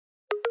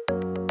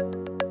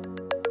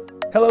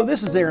Hello,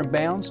 this is Aaron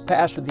Bounds,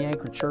 pastor of the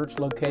Anchor Church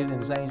located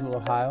in Zanesville,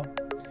 Ohio.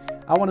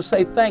 I want to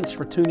say thanks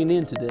for tuning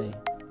in today.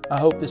 I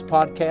hope this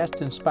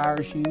podcast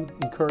inspires you,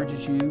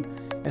 encourages you,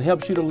 and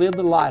helps you to live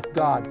the life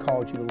God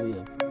called you to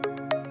live.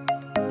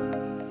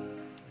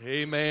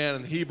 Amen.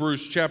 In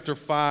Hebrews chapter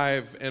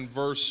 5 and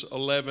verse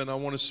 11, I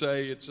want to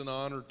say it's an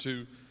honor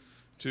to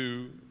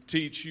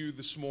teach you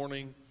this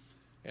morning,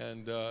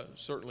 and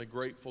certainly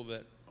grateful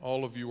that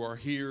all of you are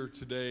here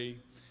today,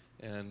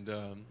 and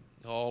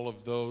all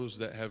of those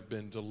that have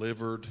been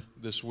delivered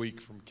this week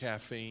from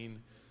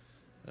caffeine,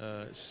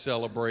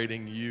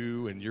 celebrating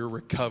you and your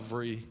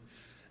recovery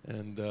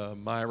and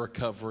my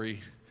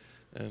recovery,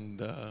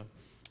 and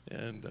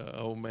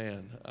oh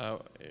man,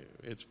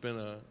 it's been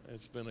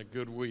a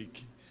good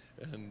week,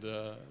 and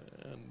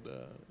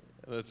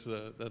that's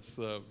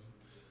the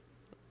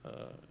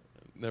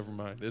never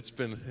mind. It's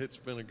been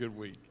a good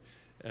week,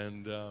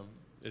 and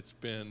it's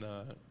been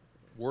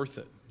worth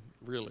it,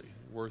 really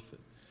worth it.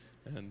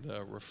 And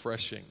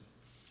refreshing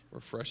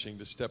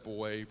to step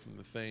away from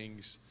the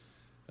things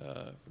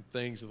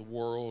of the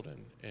world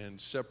and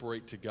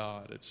separate to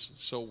God. It's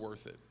so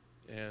worth it,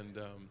 and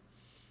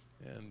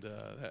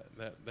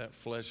that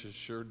flesh is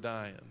sure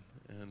dying,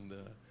 and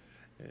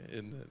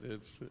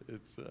it's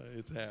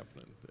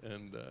happening.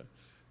 And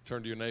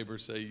turn to your neighbor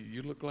and say,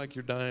 "You look like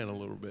you're dying a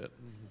little bit."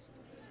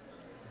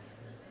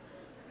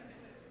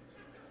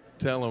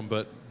 Tell them,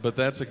 but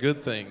that's a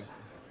good thing.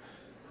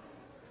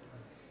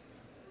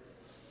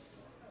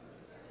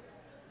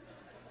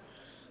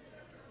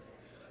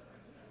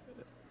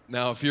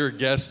 Now, if you're a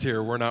guest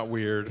here, we're not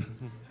weird.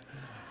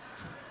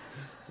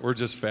 We're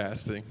just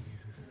fasting.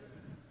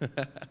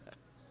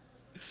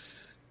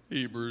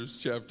 Hebrews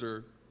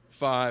chapter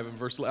 5 and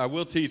verse 11. I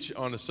will teach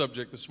on a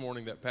subject this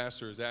morning that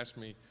Pastor has asked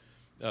me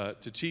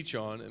to teach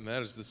on, and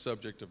that is the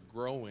subject of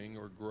growing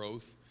or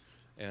growth.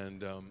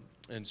 And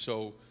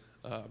so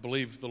I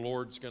believe the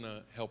Lord's going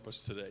to help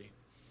us today.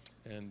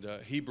 And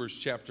Hebrews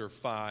chapter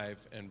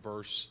 5 and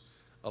verse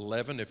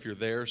 11. If you're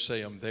there,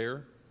 say I'm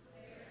there.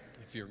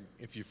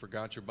 If you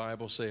forgot your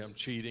Bible, say I'm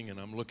cheating and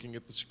I'm looking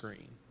at the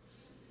screen.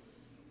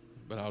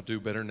 But I'll do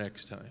better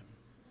next time.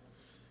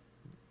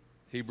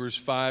 Hebrews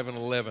 5 and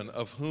 11.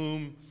 Of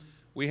whom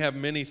we have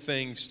many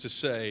things to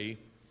say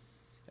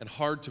and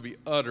hard to be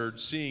uttered,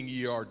 seeing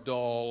ye are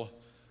dull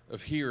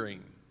of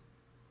hearing.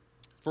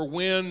 For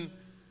when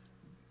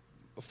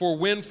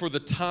for the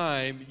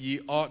time ye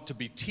ought to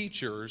be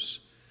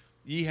teachers,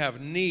 ye have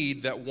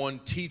need that one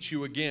teach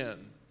you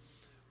again,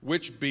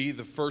 which be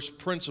the first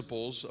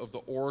principles of the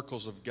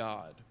oracles of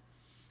God,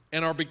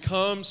 and are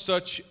become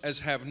such as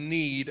have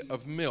need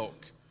of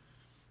milk,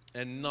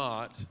 and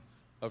not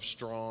of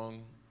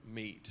strong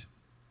meat.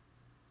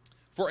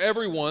 For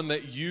everyone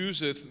that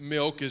useth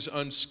milk is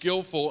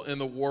unskillful in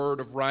the word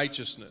of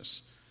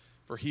righteousness,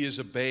 for he is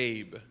a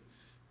babe.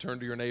 Turn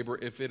to your neighbor,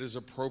 if it is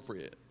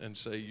appropriate, and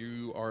say,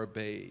 "You are a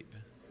babe."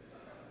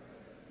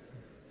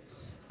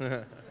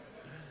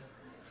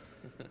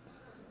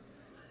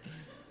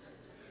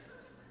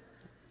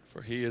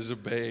 For he is a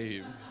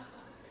babe.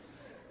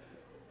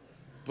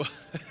 But,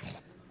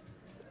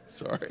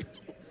 sorry.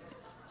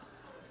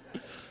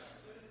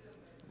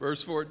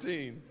 Verse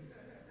 14.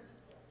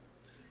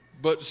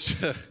 But,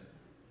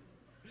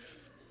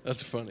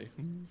 that's funny.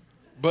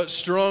 But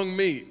strong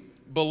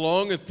meat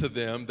belongeth to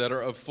them that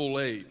are of full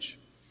age,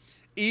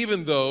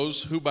 even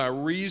those who by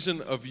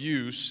reason of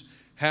use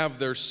have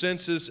their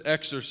senses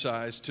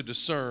exercised to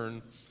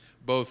discern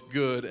both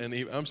good and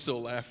evil. I'm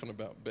still laughing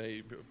about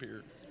babe up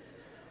here.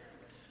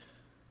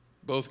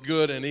 Both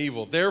good and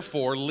evil.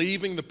 Therefore,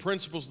 leaving the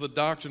principles of the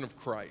doctrine of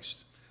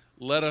Christ,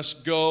 let us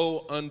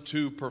go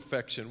unto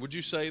perfection. Would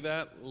you say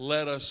that?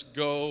 Let us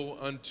go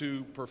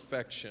unto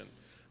perfection.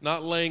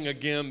 Not laying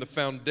again the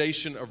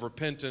foundation of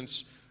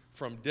repentance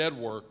from dead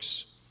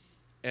works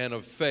and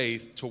of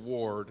faith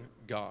toward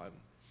God.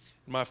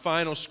 My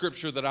final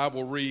scripture that I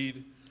will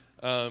read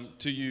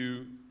to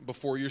you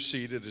before you're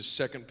seated is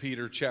 2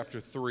 Peter chapter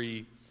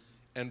 3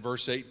 and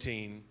verse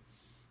 18.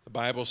 The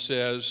Bible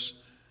says,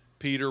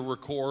 Peter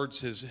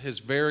records his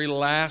very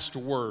last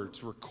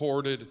words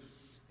recorded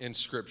in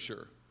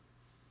Scripture.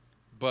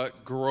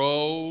 But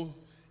grow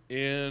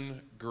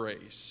in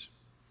grace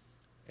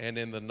and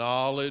in the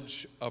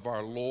knowledge of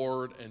our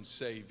Lord and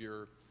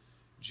Savior,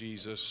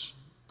 Jesus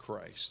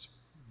Christ.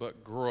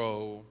 But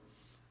grow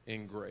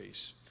in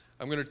grace.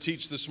 I'm going to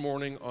teach this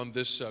morning on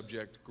this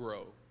subject,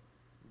 grow.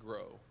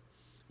 Grow.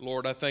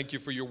 Lord, I thank you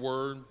for your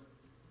word.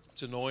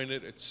 It's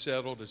anointed, it's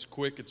settled, it's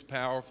quick, it's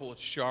powerful,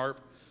 it's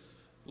sharp.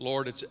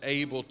 Lord, it's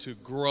able to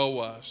grow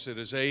us. It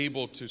is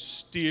able to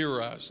steer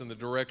us in the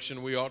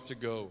direction we ought to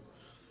go.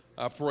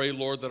 I pray,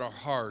 Lord, that our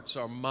hearts,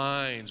 our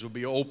minds will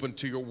be open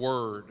to your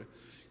word.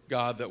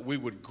 God, that we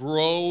would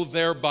grow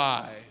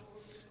thereby.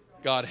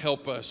 God,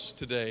 help us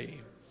today.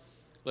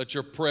 Let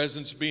your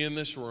presence be in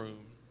this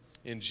room.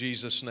 In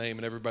Jesus' name.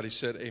 And everybody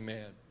said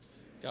amen.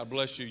 God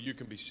bless you. You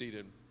can be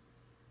seated.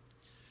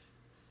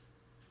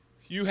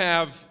 You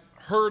have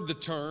heard the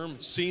term,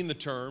 seen the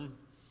term,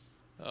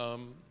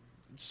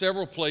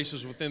 several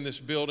places within this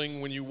building.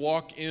 When you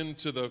walk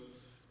into the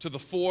to the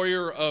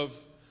foyer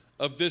of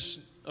this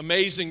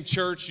amazing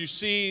church, you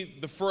see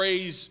the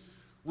phrase,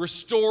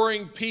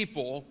 restoring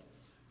people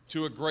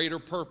to a greater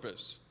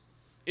purpose.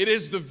 It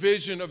is the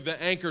vision of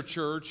the Anchor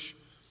Church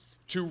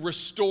to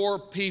restore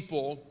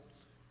people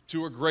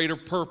to a greater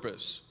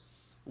purpose.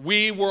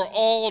 We were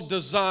all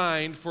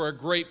designed for a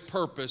great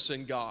purpose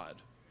in God.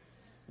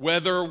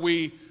 Whether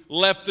we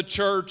left the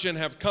church and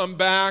have come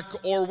back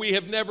or we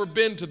have never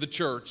been to the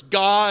church,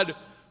 God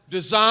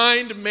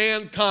designed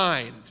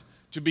mankind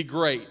to be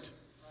great,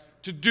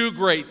 to do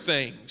great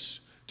things,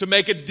 to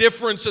make a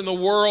difference in the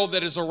world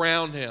that is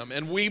around him.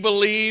 And we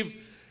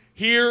believe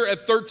here at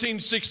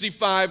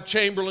 1365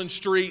 Chamberlain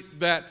Street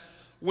that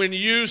when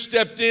you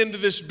stepped into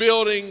this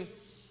building,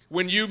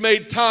 when you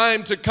made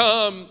time to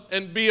come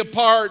and be a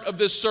part of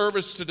this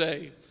service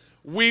today,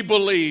 we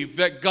believe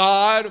that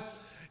God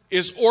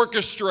is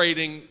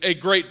orchestrating a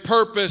great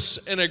purpose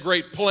and a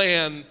great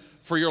plan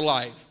for your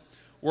life.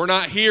 We're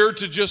not here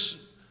to just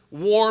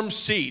warm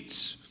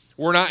seats.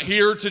 We're not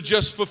here to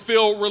just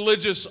fulfill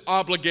religious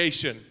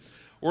obligation.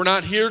 We're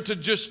not here to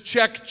just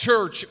check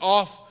church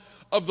off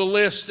of the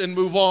list and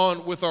move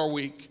on with our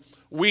week.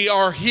 We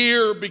are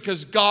here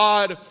because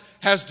God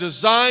has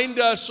designed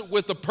us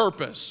with a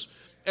purpose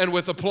and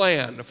with a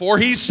plan. For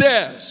he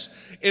says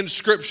in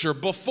Scripture,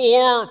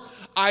 before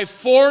I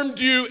formed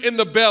you in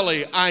the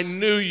belly, I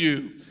knew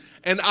you,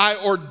 and I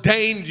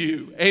ordained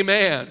you.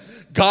 Amen.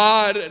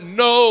 God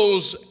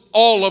knows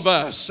all of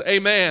us.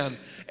 Amen.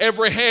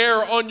 Every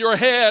hair on your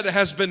head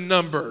has been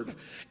numbered.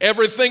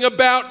 Everything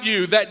about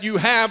you that you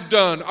have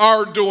done,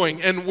 are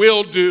doing, and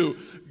will do,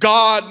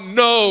 God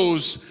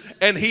knows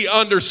and he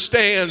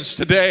understands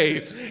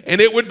today. And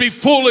it would be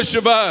foolish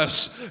of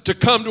us to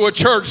come to a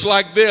church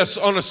like this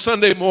on a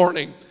Sunday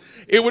morning.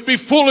 It would be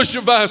foolish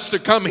of us to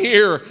come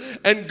here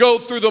and go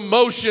through the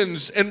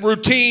motions and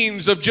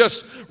routines of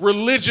just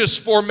religious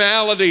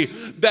formality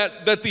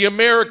that the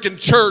American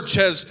church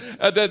has,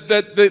 that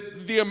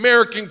the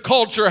American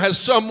culture has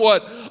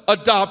somewhat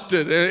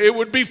adopted. It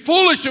would be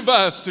foolish of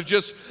us to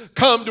just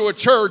come to a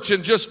church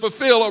and just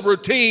fulfill a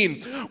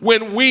routine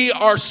when we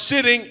are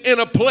sitting in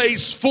a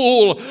place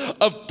full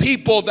of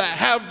people that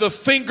have the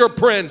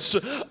fingerprints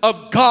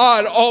of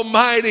God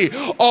Almighty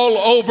all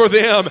over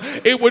them.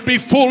 It would be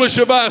foolish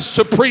of us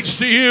to preach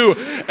to you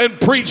and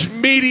preach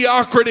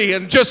mediocrity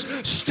and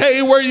just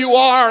stay where you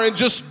are and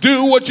just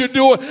do what you're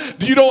doing.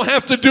 You don't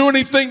have to do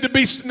anything to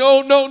be,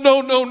 no.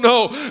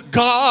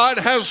 God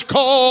has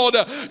called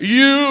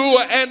you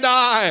and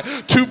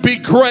I to be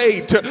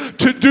great,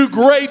 to do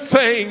great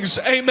things.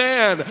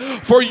 Amen.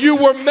 For you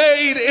were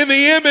made in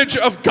the image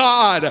of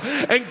God,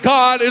 and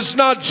God is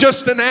not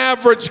just an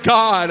average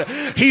God.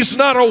 He's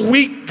not a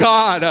weak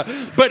God,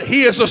 but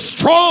he is a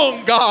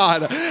strong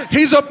God.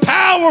 He's a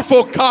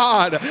powerful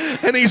God,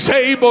 and he's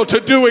able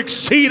to do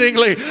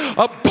exceedingly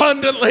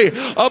abundantly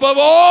above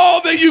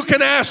all that you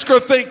can ask or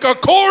think,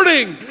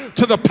 according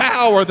to the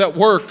power that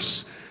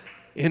works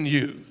in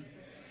you.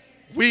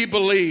 We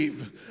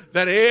believe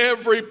that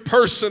every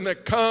person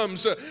that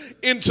comes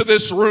into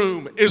this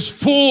room is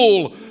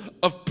full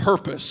of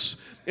purpose.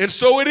 And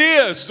so it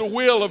is the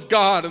will of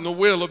God and the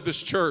will of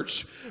this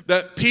church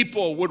that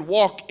people would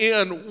walk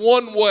in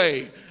one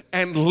way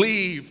and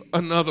leave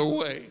another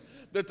way.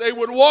 That they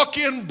would walk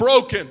in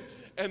broken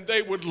and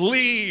they would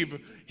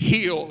leave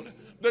healed.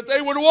 That they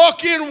would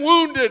walk in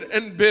wounded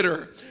and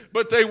bitter,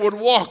 but they would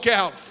walk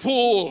out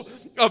full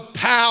of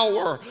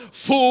power,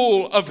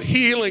 full of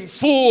healing,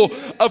 full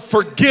of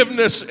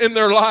forgiveness in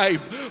their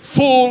life,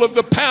 full of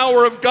the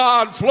power of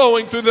God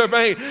flowing through their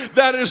vein.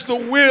 That is the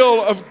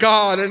will of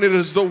God, and it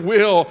is the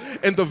will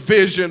and the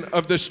vision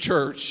of this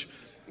church.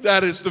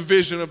 That is the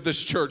vision of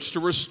this church,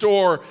 to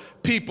restore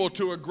people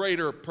to a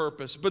greater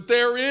purpose. But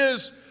there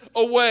is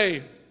a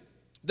way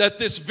that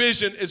this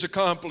vision is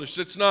accomplished.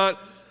 It's not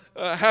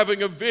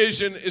having a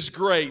vision is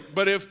great,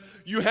 but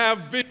if you have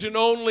vision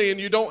only and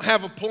you don't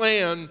have a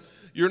plan,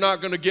 you're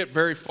not going to get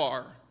very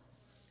far.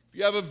 If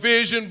you have a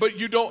vision but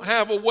you don't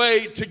have a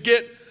way to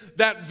get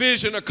that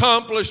vision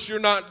accomplished, you're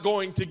not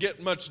going to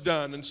get much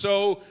done. And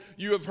so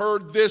you have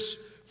heard this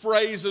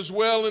phrase as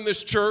well in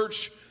this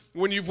church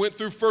when you've went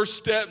through first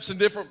steps and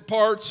different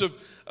parts of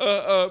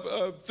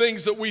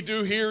things that we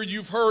do here.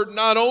 You've heard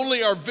not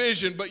only our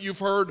vision, but you've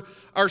heard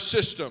our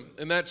system.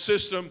 And that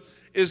system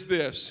is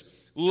this: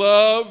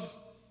 love,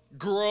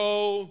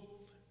 grow,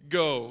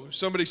 go.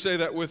 Somebody say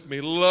that with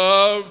me.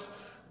 Love,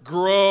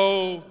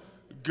 grow,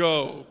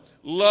 go.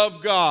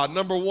 Love God.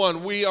 Number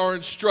one, we are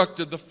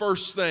instructed, the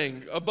first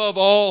thing, above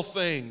all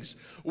things,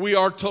 we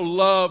are to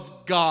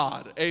love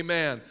God.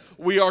 Amen.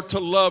 We are to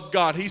love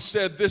God. He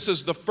said this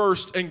is the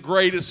first and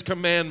greatest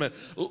commandment.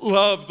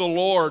 Love the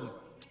Lord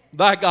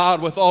thy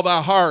God with all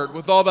thy heart,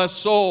 with all thy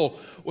soul,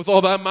 with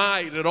all thy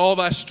might and all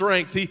thy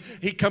strength.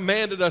 He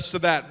commanded us to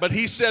that. But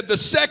he said the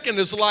second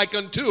is like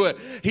unto it.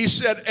 He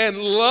said, and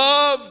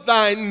love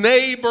thy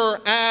neighbor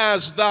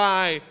as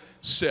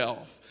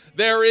thyself.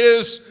 There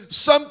is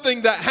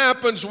something that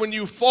happens when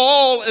you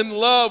fall in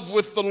love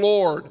with the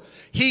Lord.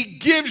 He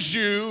gives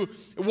you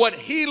what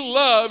he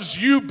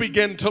loves, you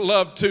begin to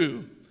love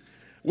too.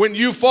 When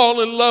you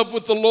fall in love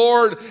with the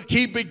Lord,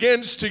 He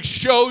begins to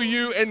show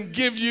you and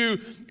give you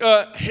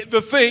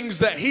the things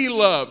that He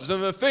loves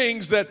and the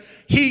things that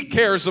He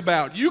cares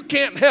about. You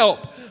can't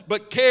help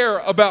but care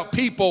about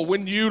people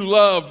when you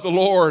love the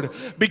Lord,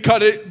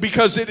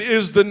 because it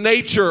is the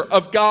nature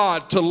of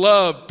God to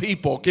love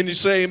people. Can you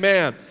say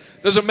amen?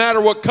 Doesn't matter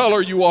what color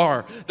you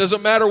are.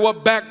 Doesn't matter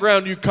what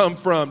background you come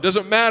from.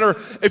 Doesn't matter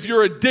if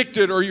you're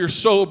addicted or you're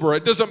sober.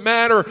 It doesn't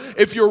matter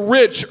if you're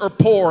rich or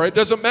poor. It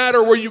doesn't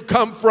matter where you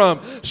come from.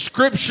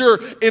 Scripture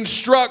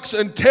instructs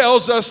and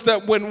tells us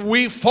that when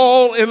we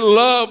fall in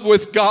love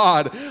with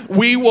God,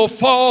 we will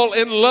fall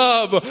in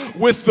love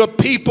with the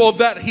people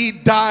that He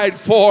died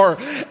for.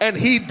 And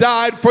He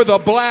died for the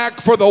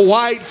black, for the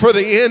white, for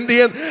the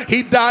Indian.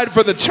 He died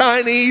for the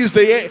Chinese,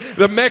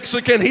 the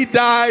Mexican. He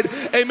died,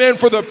 amen,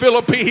 for the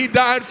Philippine. He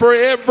died for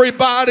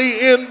everybody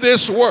in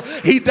this world.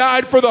 He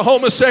died for the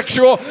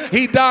homosexual.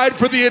 He died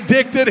for the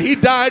addicted. He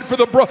died for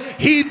the broke.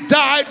 He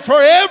died for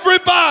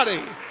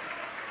everybody.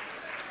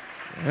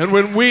 And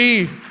when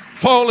we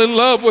fall in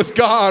love with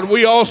God,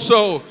 we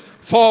also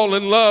fall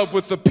in love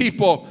with the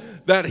people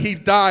that He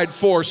died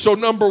for. So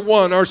number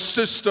one, our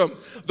system,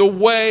 the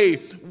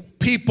way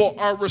people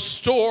are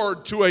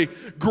restored to a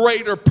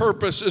greater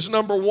purpose is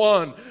number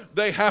one,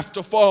 they have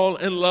to fall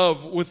in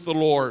love with the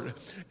Lord.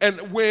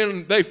 And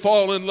when they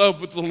fall in love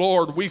with the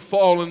Lord, we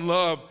fall in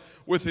love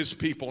with His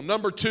people.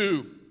 Number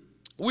two,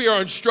 we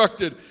are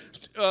instructed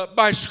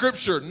by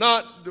Scripture,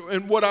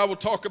 and what I will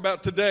talk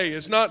about today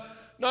is not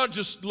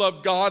just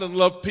love God and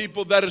love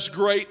people. That is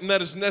great and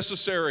that is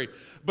necessary.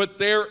 But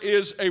there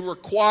is a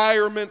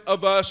requirement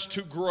of us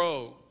to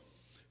grow.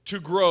 To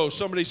grow.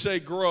 Somebody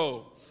say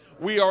grow.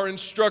 We are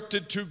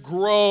instructed to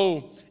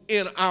grow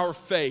in our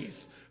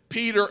faith.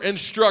 Peter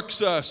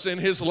instructs us in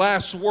his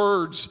last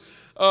words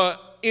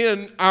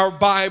in our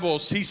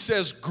Bibles. He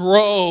says,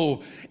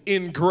 grow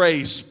in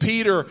grace.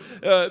 Peter,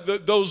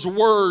 those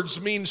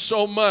words mean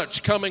so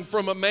much, coming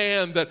from a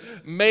man that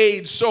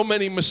made so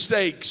many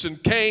mistakes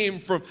and came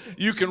from,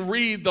 you can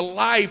read the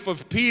life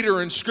of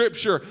Peter in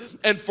Scripture,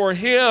 and for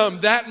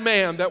him, that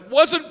man that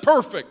wasn't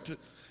perfect,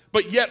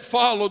 but yet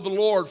followed the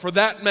Lord, for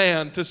that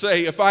man to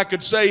say, if I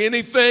could say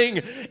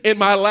anything in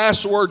my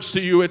last words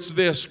to you, it's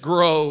this: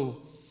 grow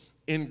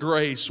in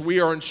grace. We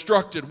are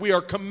instructed, we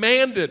are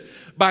commanded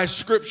by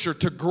Scripture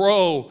to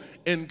grow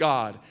in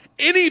God.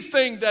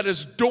 Anything that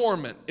is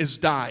dormant is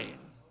dying.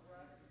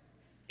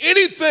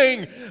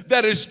 Anything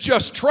that is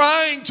just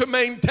trying to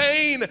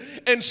maintain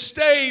and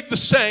stay the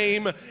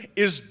same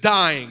is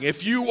dying.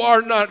 If you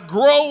are not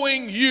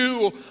growing,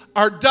 you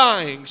are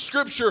dying.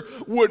 Scripture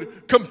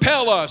would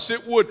compel us.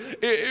 It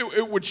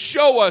would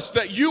show us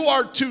that you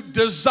are to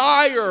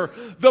desire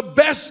the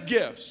best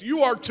gifts.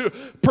 You are to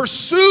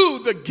pursue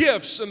the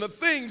gifts and the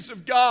things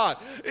of God.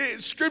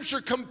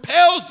 Scripture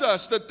compels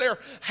us that there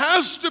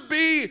has to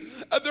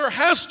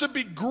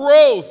be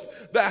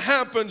growth that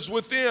happens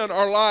within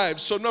our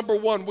lives. So number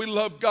one, we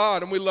love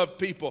God and we love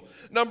people.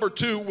 Number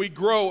two, we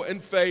grow in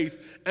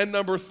faith. And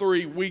number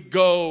three, we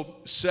go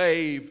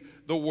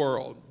save the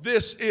world.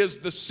 This is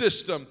the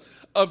system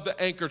of the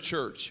Anchor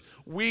Church.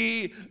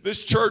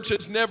 This church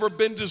has never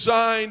been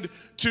designed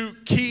to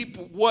keep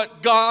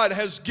what God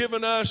has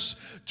given us,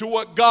 to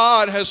what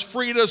God has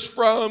freed us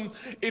from.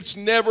 It's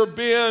never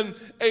been,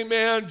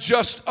 amen,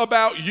 just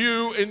about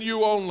you and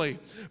you only.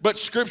 But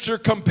Scripture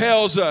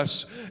compels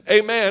us,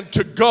 amen,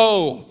 to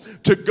go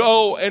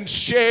and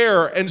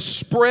share and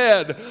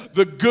spread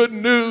the good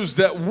news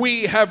that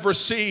we have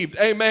received.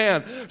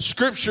 Amen.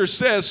 Scripture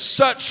says,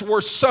 such were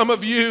some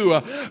of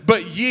you,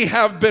 but ye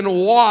have been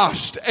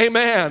washed.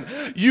 Amen.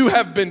 You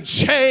have been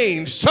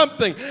changed.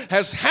 Something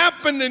has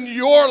happened in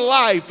your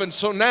life. And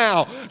so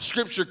now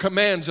Scripture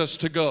commands us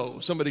to go.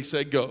 Somebody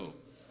say go.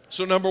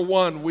 So number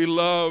one, we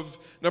love.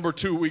 Number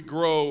two, we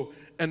grow.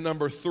 And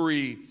number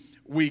three,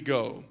 we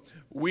go.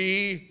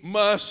 We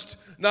must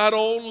not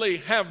only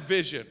have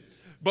vision,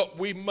 but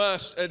we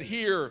must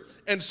adhere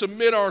and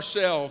submit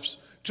ourselves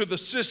to the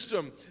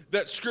system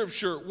that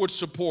Scripture would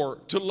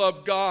support, to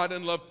love God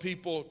and love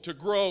people, to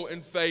grow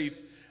in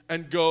faith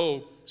and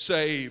go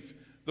save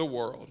the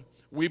world.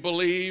 We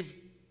believe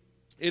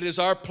it is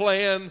our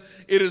plan,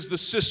 it is the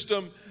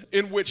system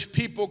in which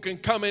people can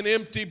come in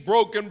empty,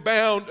 broken,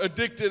 bound,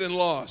 addicted, and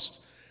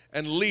lost,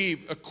 and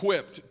leave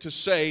equipped to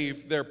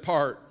save their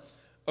part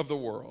of the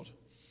world.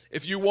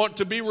 If you want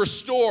to be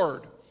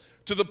restored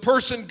to the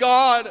person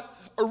God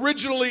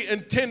originally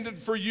intended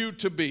for you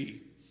to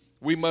be,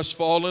 we must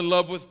fall in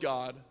love with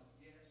God,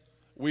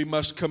 we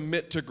must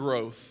commit to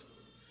growth,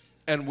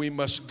 and we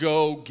must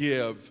go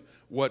give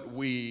what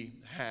we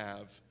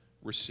have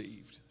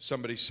received.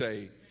 Somebody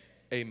say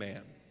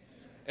amen.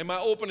 In my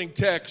opening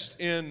text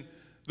in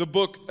the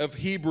book of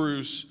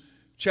Hebrews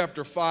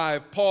chapter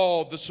 5,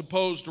 Paul, the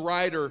supposed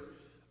writer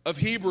of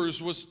Hebrews,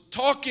 was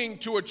talking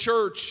to a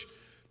church,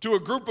 to a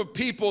group of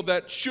people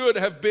that should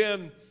have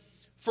been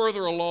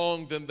further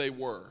along than they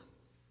were.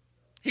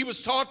 He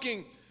was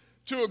talking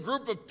to a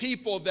group of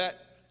people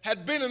that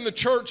had been in the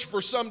church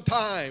for some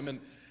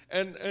time,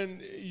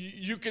 and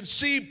you can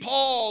see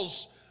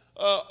Paul's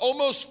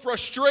almost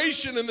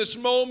frustration in this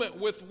moment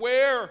with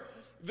where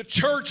the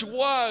church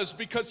was,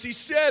 because he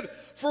said,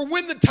 for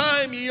when the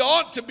time ye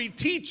ought to be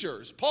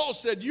teachers. Paul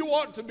said, you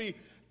ought to be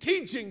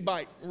teaching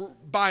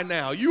by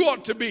now. You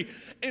ought to be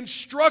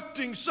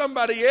instructing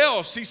somebody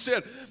else. He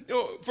said,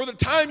 for the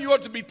time you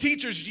ought to be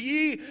teachers,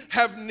 ye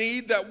have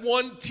need that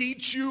one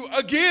teach you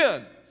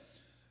again,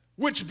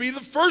 which be the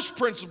first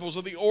principles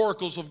of the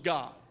oracles of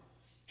God.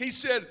 He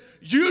said,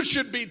 you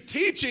should be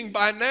teaching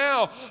by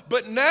now,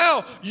 but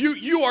now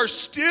you are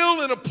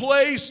still in a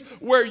place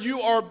where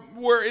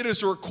it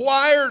is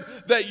required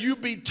that you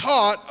be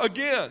taught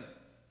again.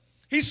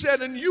 He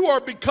said, and you are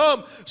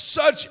become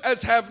such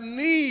as have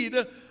need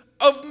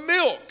of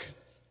milk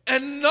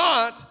and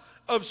not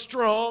of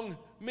strong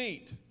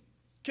meat.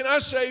 Can I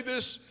say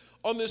this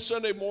on this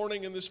Sunday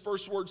morning in this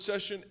first word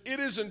session? It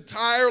is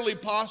entirely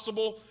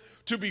possible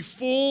to be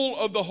full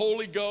of the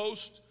Holy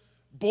Ghost,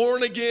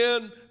 born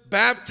again,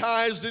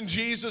 baptized in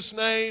Jesus'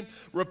 name,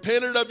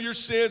 repented of your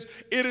sins.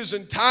 It is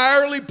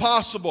entirely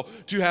possible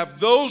to have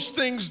those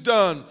things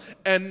done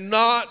and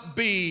not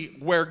be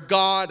where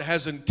God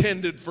has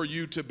intended for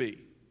you to be.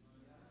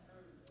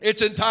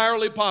 It's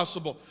entirely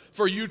possible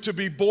for you to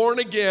be born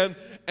again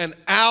and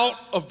out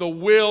of the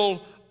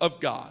will of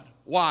God.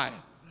 Why?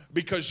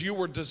 Because you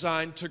were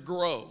designed to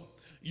grow.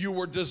 You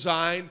were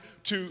designed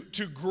to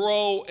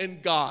grow in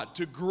God,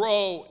 to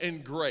grow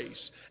in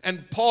grace.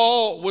 And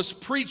Paul was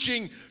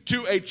preaching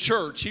to a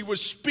church. He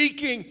was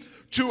speaking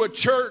to a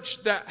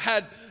church that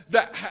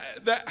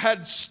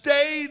had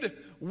stayed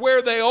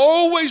where they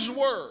always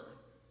were.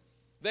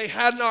 They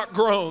had not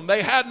grown.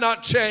 They had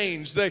not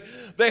changed.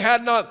 They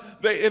had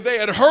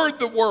heard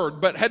the word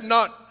but had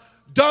not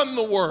done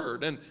the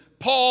word. And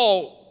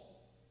Paul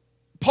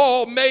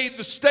made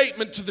the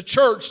statement to the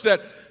church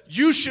that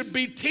you should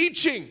be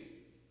teaching.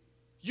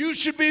 You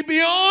should be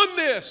beyond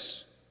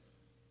this.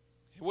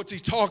 What's he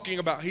talking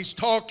about? He's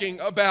talking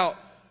about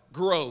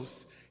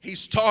growth.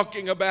 He's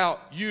talking about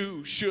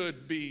you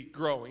should be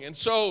growing. And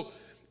so,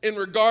 in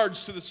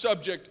regards to the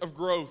subject of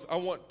growth, I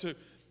want to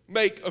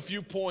make a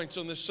few points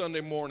on this Sunday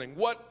morning.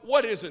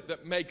 What is it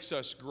that makes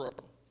us grow?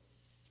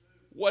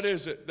 What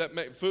is it that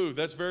makes food?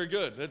 That's very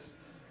good. That's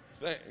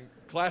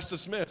class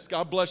dismissed.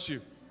 God bless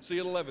you. See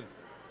you at 11.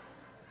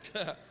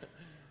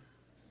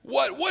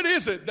 What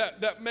is it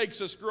that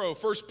makes us grow?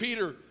 1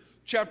 Peter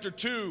chapter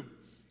 2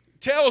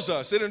 tells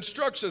us, it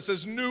instructs us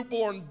as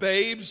newborn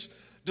babes,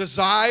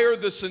 desire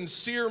the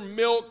sincere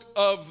milk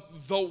of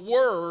the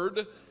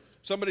word.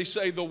 Somebody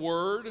say the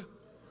word.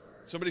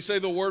 Somebody say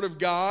the word of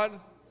God.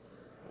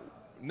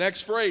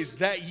 Next phrase,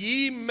 that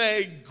ye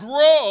may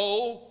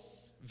grow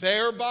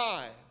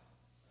thereby.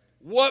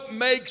 What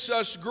makes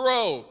us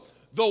grow?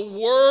 The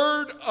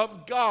word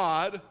of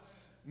God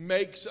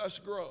makes us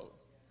grow.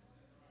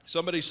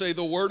 Somebody say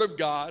the word of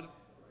God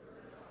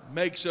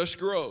makes us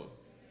grow.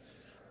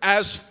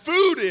 As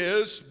food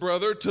is,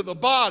 brother, to the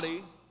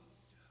body,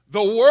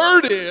 the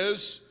word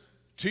is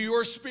to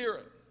your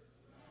spirit.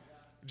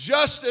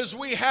 Just as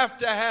we have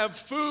to have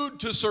food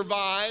to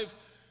survive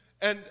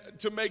and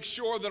to make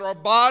sure that our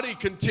body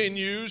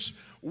continues,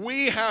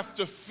 we have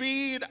to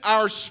feed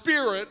our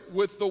spirit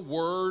with the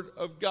word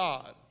of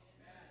God.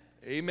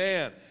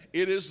 Amen.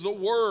 It is the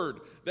word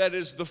that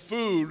is the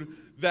food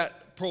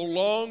that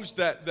prolongs,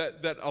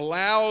 that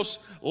allows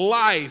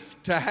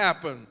life to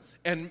happen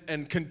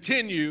and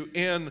continue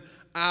in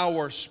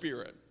our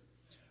spirit.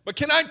 But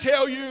can I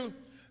tell you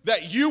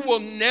that you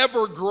will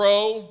never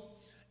grow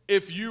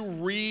if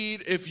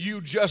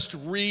you just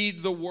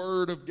read the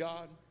word of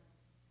God?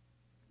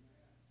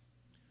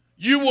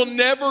 You will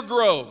never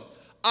grow.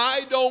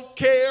 I don't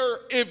care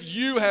if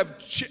you've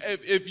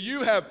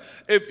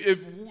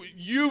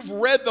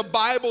read the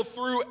Bible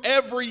through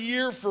every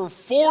year for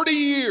 40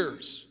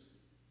 years.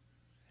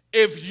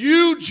 If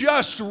you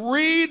just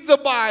read the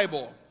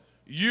Bible,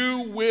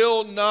 you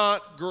will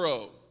not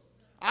grow.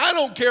 I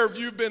don't care if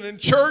you've been in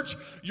church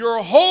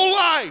your whole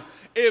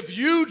life. If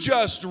you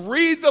just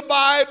read the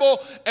Bible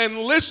and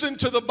listen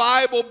to the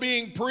Bible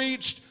being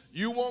preached,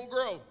 you won't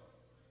grow.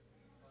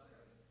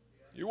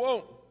 You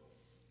won't.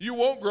 You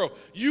won't grow.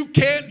 You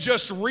can't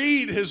just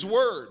read His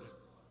Word.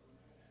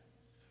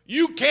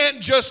 You can't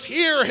just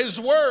hear His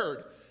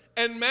Word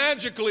and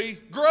magically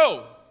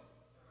grow.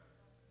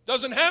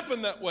 Doesn't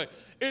happen that way.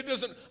 It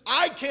doesn't.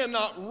 I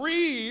cannot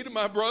read,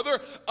 my brother,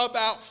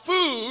 about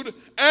food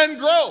and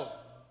grow.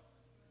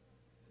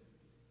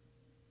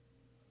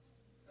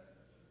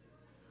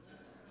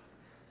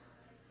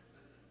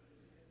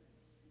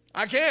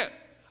 I can't.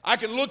 I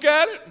can look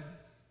at it.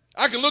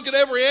 I can look at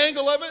every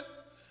angle of it.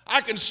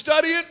 I can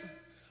study it.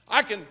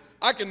 I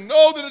can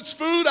know that it's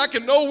food. I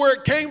can know where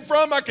it came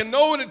from. I can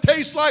know what it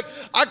tastes like.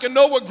 I can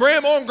know what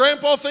grandma and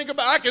grandpa think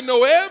about. I can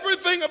know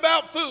everything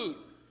about food.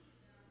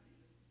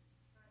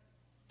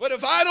 But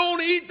if I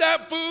don't eat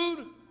that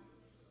food,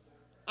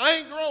 I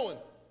ain't growing.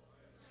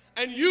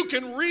 And you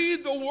can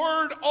read the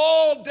word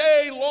all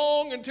day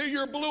long until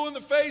you're blue in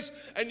the face,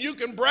 and you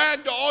can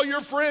brag to all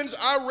your friends,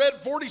 I read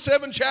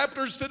 47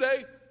 chapters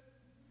today.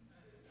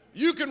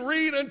 You can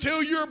read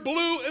until you're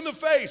blue in the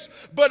face.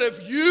 But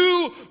if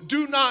you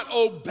do not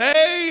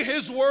obey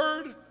his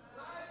word,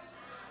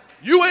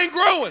 you ain't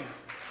growing.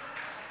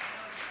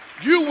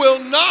 You will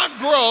not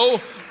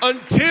grow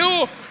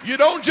until you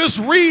don't just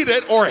read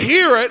it or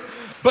hear it,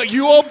 but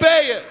you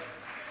obey it.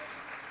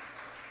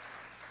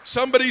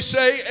 Somebody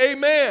say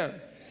amen.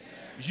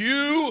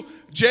 You,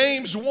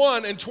 James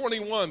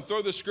 1:21.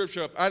 Throw the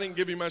scripture up. I didn't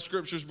give you my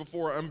scriptures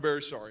before. I'm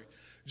very sorry.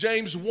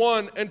 James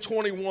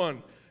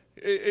 1:21.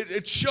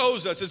 It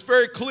shows us, it's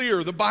very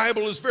clear. The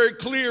Bible is very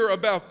clear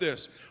about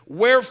this.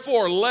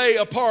 Wherefore, lay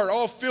apart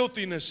all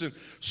filthiness and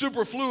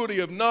superfluity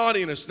of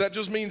naughtiness. That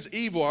just means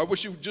evil. I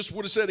wish you just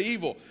would have said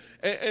evil.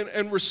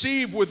 And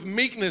receive with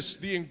meekness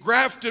the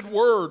engrafted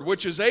word,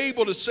 which is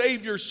able to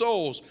save your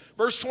souls.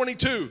 Verse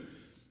 22.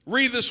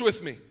 Read this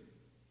with me.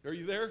 Are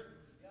you there?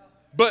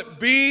 But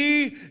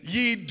be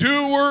ye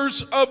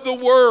doers of the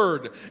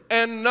word,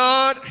 and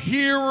not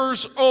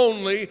hearers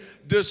only,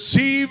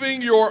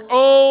 deceiving your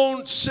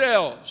own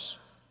selves.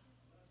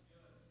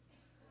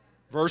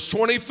 Verse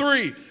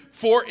 23,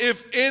 for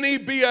if any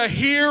be a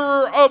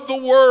hearer of the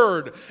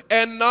word,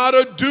 and not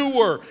a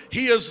doer,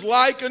 he is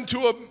like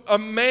unto a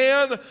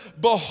man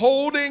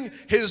beholding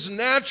his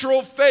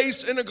natural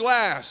face in a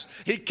glass.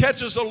 He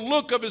catches a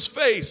look of his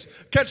face,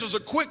 catches a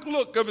quick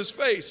look of his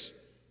face.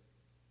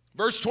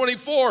 Verse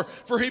 24,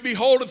 for he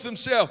beholdeth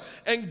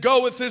himself and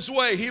goeth his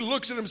way. He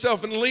looks at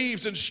himself and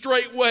leaves, and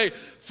straightway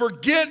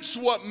forgets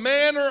what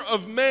manner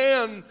of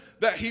man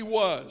that he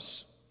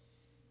was.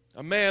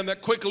 A man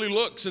that quickly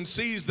looks and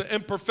sees the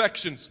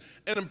imperfections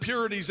and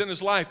impurities in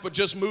his life, but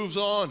just moves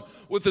on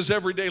with his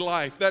everyday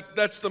life.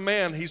 That's the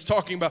man he's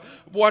talking about.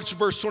 Watch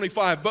verse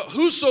 25. But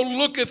whoso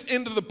looketh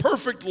into the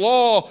perfect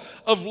law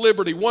of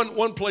liberty.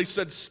 One place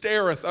said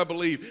stareth, I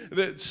believe,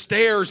 that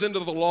stares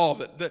into the law,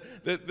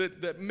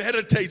 that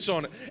meditates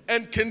on it,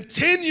 and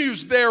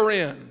continues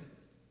therein,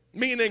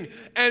 meaning,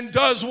 and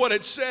does what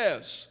it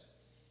says.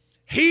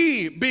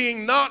 He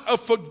being not a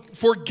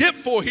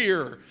forgetful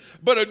hearer,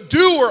 but a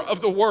doer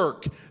of the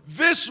work,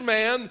 this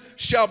man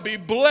shall be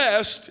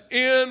blessed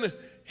in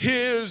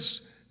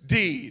his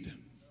deed.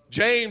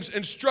 James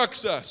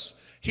instructs us.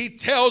 He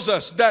tells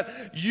us that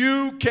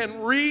you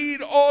can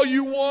read all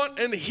you want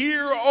and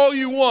hear all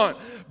you want,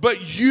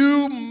 but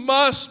you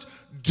must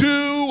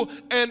do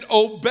and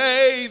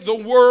obey the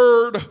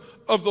word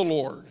of the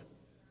Lord.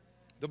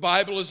 The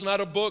Bible is not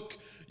a book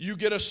you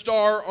get a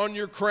star on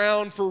your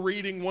crown for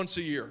reading once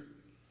a year.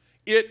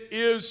 It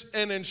is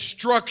an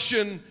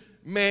instruction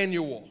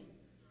manual.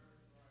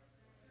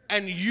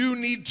 And you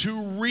need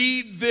to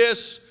read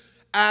this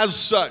as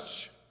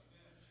such.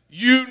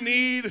 You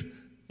need,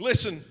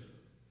 listen,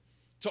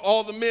 to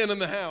all the men in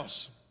the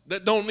house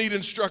that don't need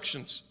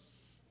instructions.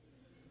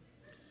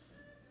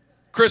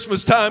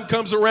 Christmas time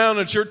comes around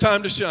and it's your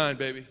time to shine,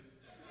 baby.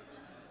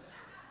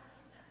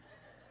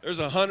 There's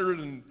a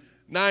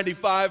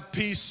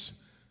 195-piece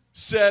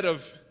set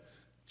of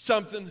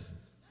something.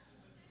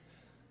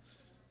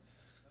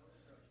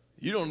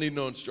 You don't need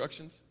no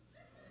instructions.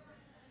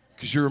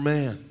 Because you're a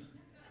man.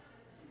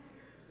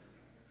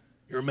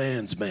 You're a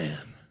man's man.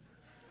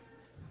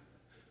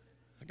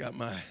 I got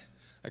my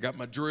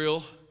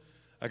drill.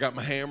 I got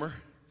my hammer.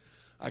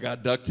 I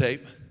got duct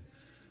tape.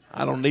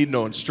 I don't need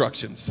no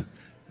instructions.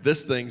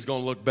 This thing's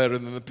going to look better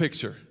than the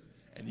picture.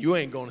 And you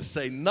ain't going to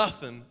say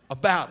nothing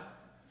about it.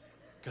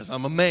 Because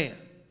I'm a man.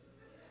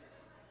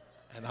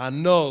 And I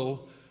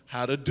know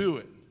how to do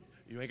it.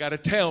 You ain't got to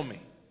tell me.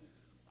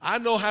 I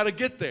know how to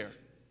get there.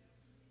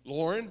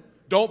 Lauren,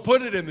 don't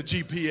put it in the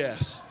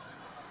GPS.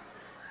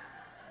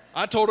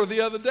 I told her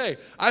the other day.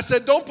 I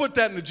said, don't put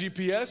that in the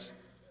GPS.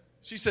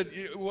 She said,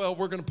 well,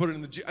 we're going to put it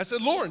in the GPS. I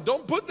said, Lauren,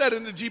 don't put that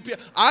in the GPS.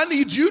 I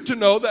need you to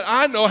know that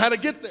I know how to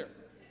get there.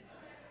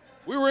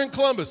 We were in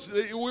Columbus.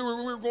 We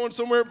were going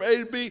somewhere from A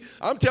to B.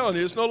 I'm telling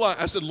you, it's no lie.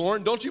 I said,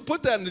 Lauren, don't you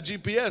put that in the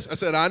GPS. I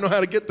said, I know how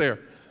to get there.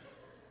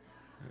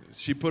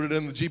 She put it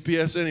in the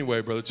GPS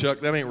anyway, Brother Chuck.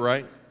 That ain't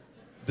right.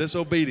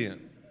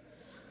 Disobedient.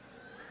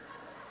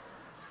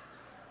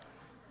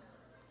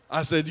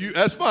 I said,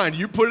 that's fine.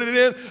 You put it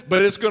in,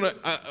 but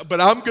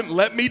I'm gonna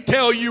let me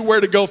tell you where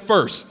to go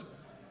first.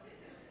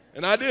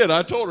 And I did.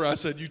 I told her. I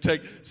said, you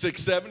take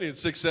 670 and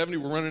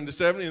 670. We're running to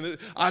 70. And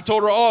I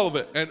told her all of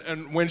it.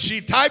 And when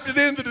she typed it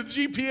into the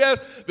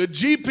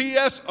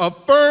GPS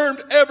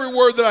affirmed every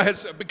word that I had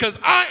said because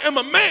I am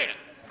a man.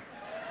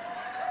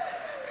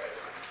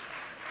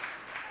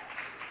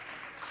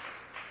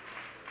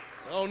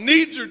 I don't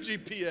need your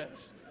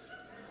GPS.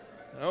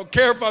 I don't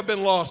care if I've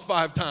been lost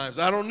 5 times.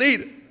 I don't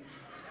need it.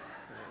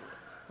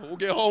 We'll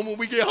get home when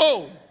we get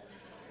home.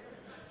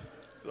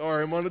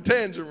 Sorry, I'm on a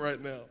tangent right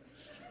now.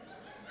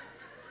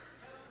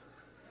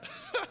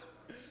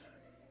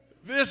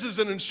 This is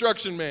an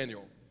instruction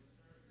manual.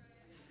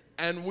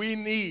 And we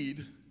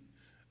need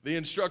the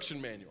instruction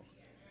manual.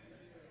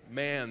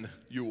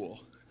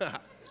 Manual.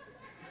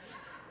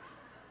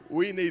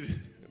 We need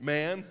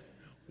man,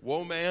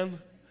 woman,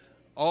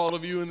 all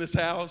of you in this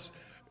house,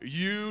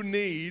 you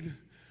need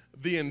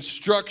the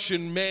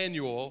instruction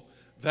manual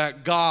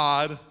that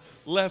God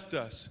left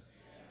us.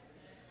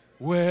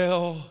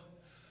 Well,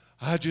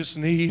 I just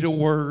need a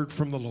word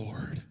from the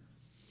Lord.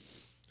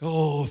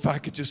 Oh, if I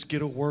could just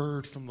get a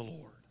word from the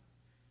Lord.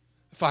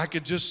 If I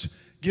could just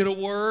get a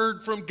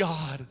word from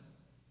God.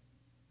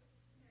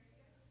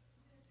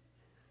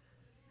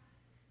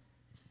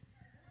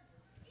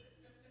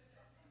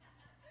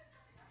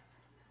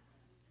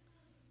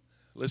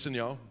 Listen,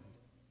 y'all.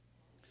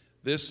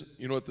 This,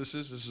 you know what this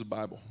is? This is a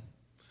Bible.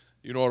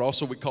 You know what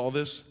also we call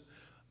this?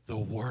 The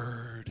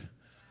Word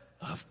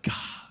of God.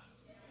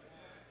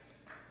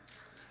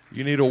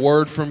 You need a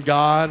word from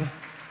God?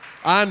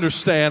 I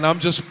understand. I'm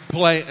just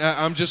playing.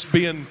 I'm just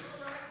being.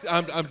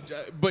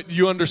 But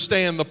you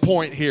understand the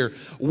point here.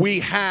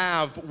 We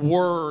have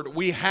word.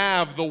 We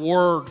have the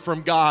word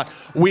from God.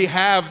 We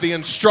have the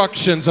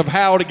instructions of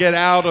how to get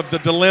out of the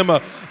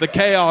dilemma, the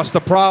chaos,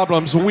 the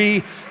problems.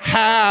 We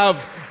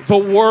have the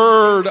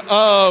word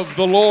of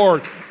the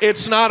Lord.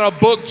 It's not a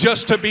book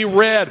just to be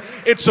read.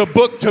 It's a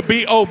book to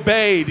be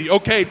obeyed.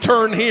 Okay,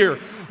 turn here.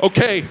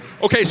 Okay,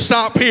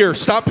 stop here.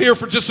 Stop here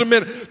for just a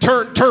minute.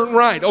 Turn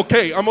right.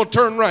 Okay, I'm gonna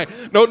turn right.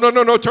 No,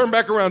 turn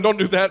back around. Don't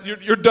do that.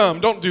 You're dumb.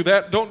 Don't do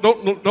that. Don't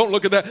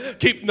look at that.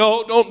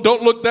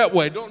 Don't look that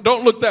way.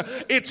 Don't look that.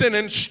 It's an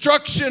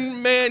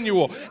instruction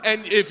manual.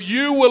 And if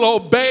you will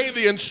obey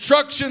the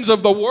instructions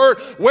of the word,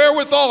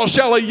 wherewithal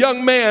shall a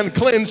young man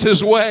cleanse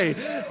his way?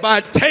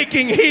 By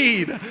taking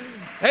heed.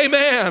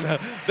 Amen.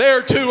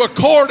 Thereto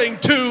according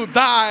to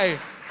thy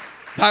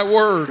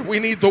word. We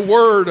need the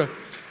word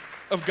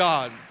of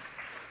God.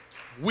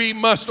 We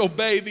must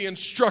obey the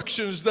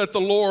instructions that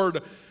the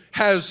Lord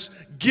has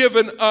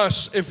given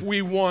us if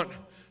we want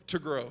to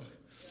grow.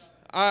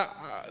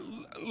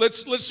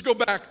 Let's go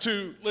back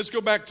to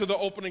the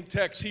opening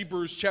text,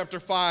 Hebrews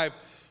chapter 5,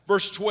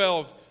 verse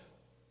 12.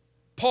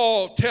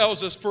 Paul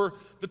tells us, for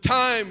the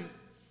time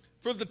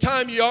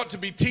ye ought to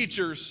be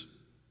teachers,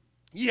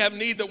 ye have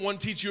need that one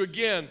teach you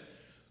again,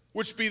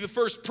 which be the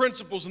first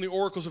principles and the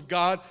oracles of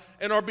God,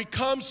 and are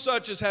become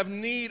such as have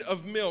need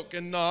of milk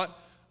and not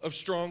of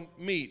strong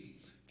meat.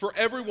 For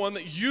everyone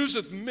that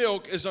useth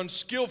milk is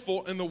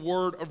unskillful in the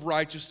word of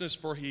righteousness,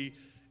 for he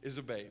is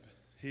a babe.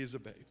 He is a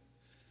babe.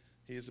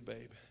 He is a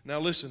babe. Now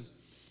listen,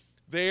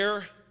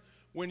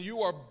 when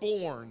you are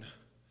born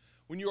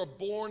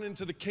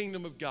into the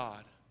kingdom of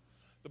God,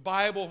 the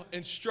Bible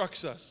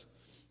instructs us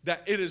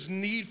that it is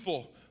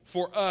needful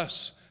for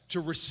us to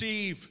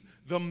receive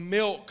the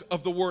milk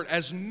of the word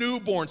as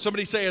newborn.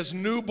 Somebody say, as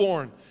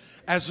newborn.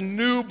 As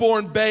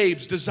newborn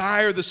babes,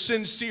 desire the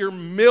sincere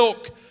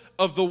milk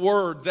of the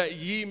word, that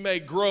ye may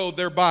grow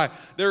thereby.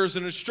 There is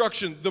an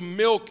instruction. The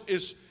milk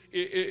is,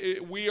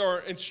 we are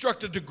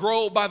instructed to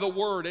grow by the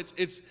word.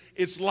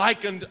 It's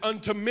likened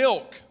unto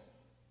milk.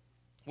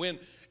 When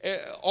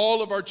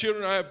all of our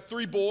children, I have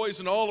 3 boys,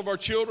 and all of our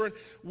children,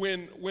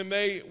 when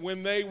they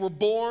were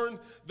born,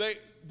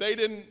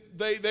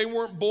 they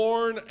weren't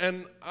born,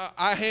 and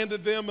I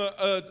handed them a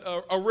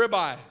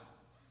ribeye.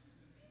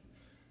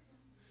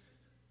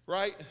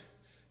 Right?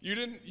 You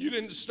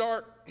didn't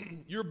start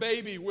your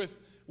baby with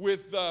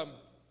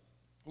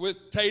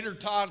tater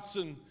tots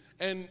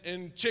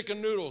and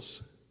chicken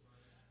noodles.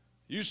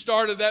 You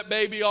started that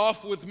baby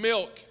off with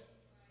milk,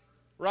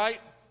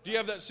 right? Do you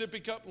have that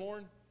sippy cup,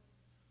 Lauren?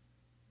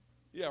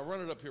 Yeah,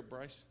 run it up here,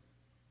 Bryce.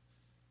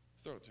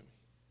 Throw it to me.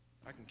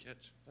 I can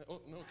catch.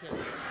 Oh, no, can't.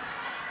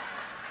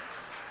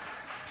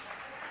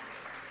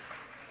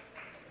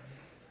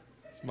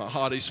 It's my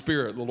haughty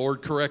spirit. The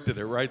Lord corrected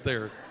it right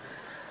there.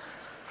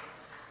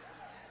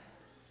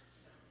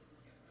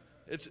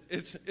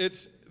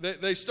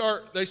 They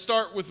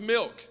start with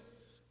milk.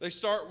 They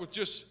start with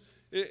just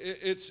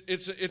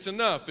it's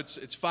enough.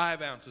 It's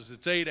 5 ounces.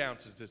 It's 8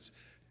 ounces. It's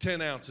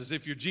 10 ounces.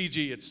 If you're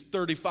Gigi, it's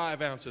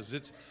 35 ounces.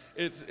 It's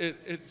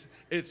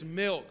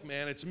milk,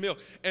 man. It's milk,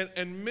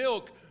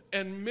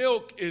 and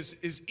milk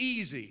is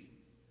easy.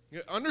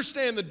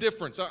 Understand the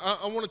difference.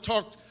 I want to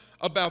talk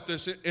about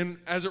this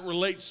as it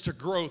relates to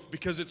growth,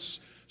 because it's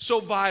so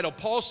vital.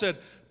 Paul said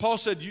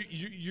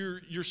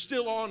you're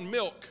still on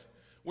milk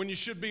when you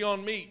should be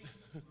on meat.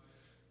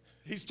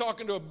 He's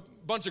talking to a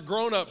bunch of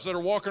grown-ups that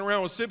are walking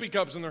around with sippy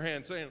cups in their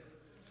hand, saying,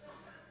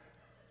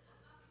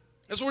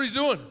 that's what he's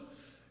doing.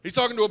 He's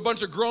talking to a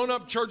bunch of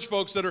grown-up church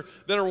folks that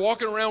are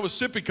walking around with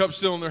sippy cups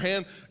still in their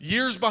hand,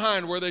 years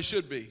behind where they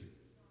should be.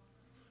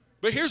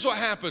 But here's what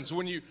happens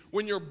when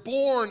you're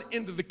born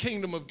into the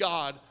kingdom of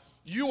God.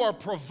 You are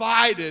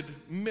provided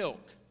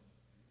milk.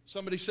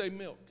 Somebody say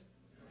milk.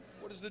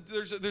 What is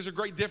there's a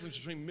great difference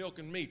between milk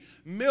and meat.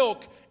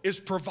 Milk is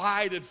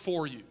provided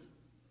for you.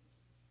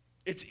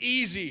 It's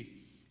easy.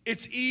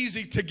 It's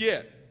easy to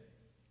get.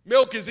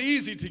 Milk is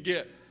easy to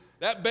get.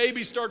 That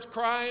baby starts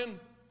crying.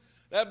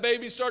 That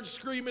baby starts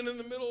screaming in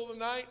the middle of the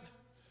night.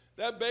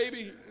 That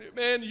baby,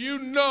 man, you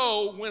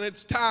know when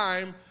it's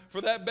time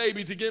for that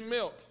baby to get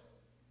milk.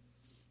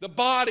 The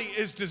body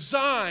is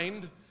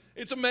designed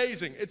It's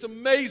amazing. It's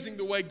amazing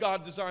the way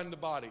God designed the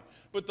body.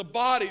 But the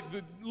body,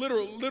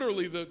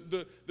 literally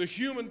the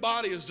human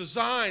body is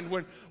designed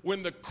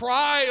when the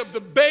cry of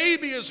the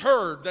baby is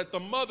heard, that the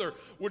mother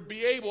would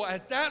be able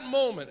at that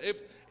moment,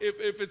 if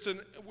it's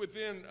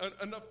within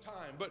enough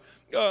time, but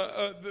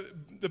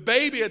the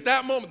baby at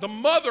that moment, the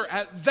mother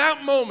at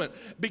that moment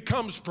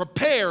becomes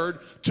prepared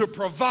to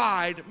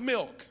provide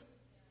milk.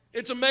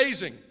 It's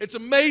amazing. It's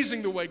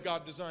amazing the way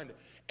God designed it.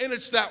 And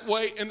it's that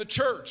way in the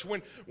church.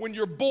 When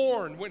you're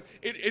born, when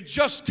it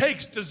just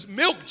takes,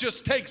 milk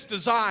just takes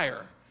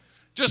desire.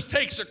 Just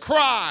takes a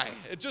cry.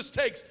 It just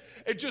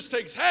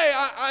takes, hey,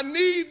 I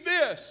need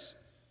this.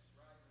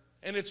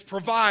 And it's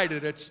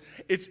provided. It's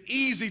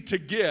easy to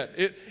get.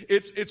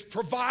 It's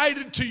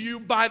provided to you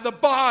by the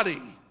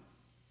body.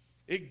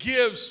 Milk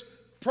gives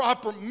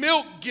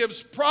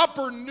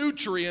proper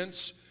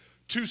nutrients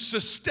to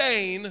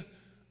sustain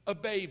a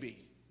baby.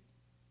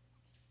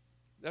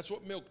 That's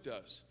what milk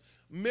does.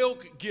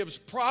 Milk gives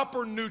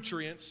proper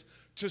nutrients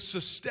to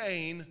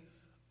sustain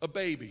a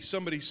baby.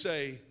 Somebody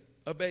say,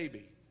 a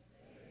baby.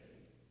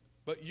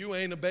 But you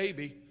ain't a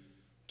baby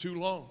too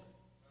long.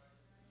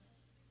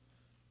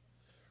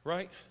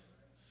 Right?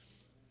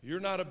 You're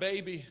not a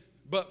baby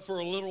but for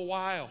a little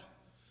while.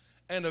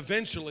 And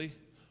eventually,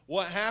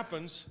 what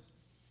happens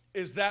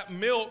is that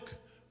milk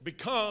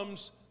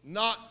becomes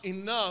not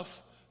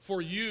enough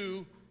for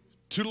you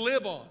to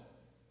live on.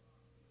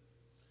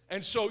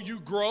 And so you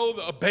grow,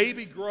 a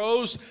baby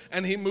grows,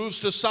 and he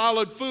moves to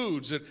solid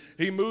foods. And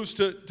he moves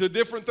to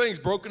different things,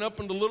 broken up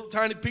into little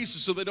tiny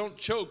pieces so they don't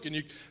choke. And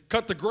you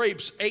cut the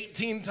grapes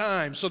 18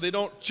 times so they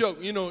don't choke.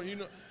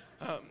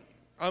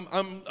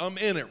 I'm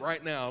in it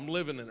right now. I'm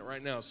living in it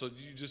right now. So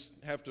you just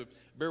have to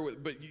bear with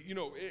it. But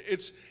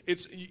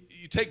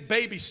you take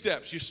baby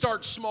steps. You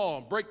start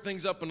small, break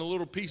things up into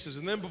little pieces.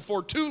 And then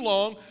before too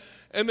long,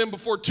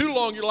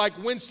 you're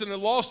like Winston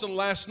and Lawson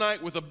last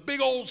night with a big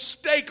old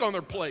steak on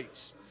their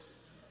plates.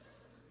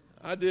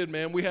 I did,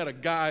 man. We had a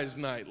guys'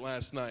 night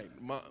last night.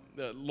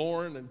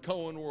 Lauren and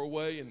Cohen were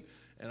away, and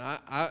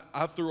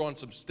I threw on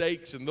some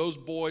steaks, and those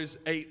boys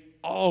ate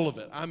all of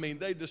it. I mean,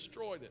 they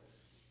destroyed it.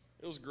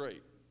 It was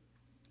great.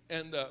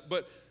 And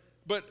but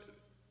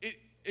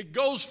it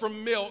goes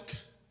from milk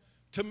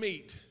to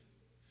meat.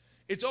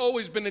 It's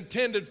always been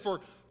intended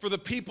for the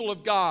people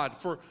of God,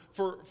 for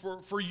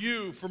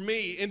you, for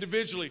me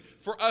individually,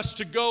 for us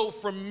to go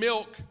from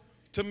milk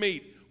to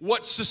meat.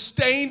 What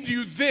sustained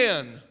you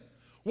then,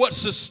 what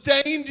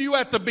sustained you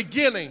at the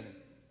beginning,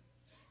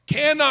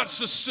 cannot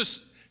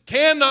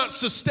sustain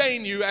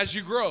you as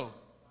you grow.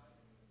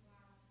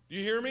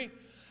 You hear me?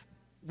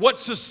 What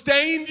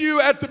sustained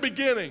you at the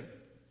beginning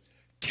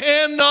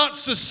cannot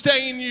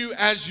sustain you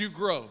as you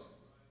grow.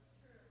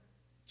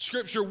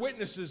 Scripture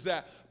witnesses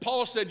that.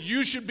 Paul said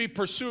you should be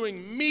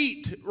pursuing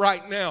meat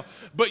right now,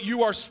 but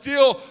you are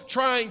still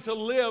trying to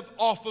live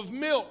off of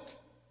milk.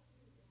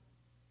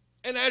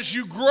 And as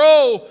you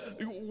grow,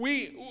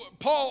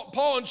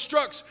 Paul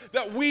instructs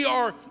that we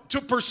are to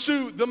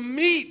pursue the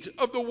meat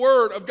of the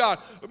Word of God.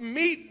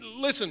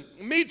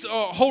 Meat's a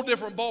whole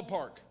different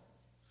ballpark.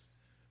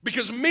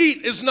 Because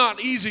meat is not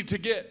easy to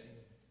get.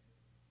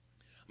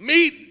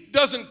 Meat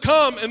doesn't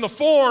come in the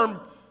form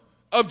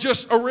of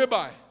just a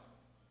ribeye.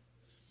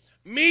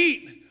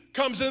 Meat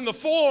comes in the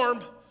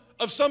form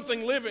of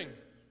something living.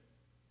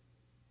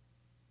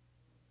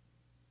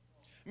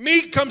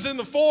 Meat comes in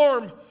the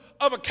form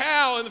of a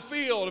cow in the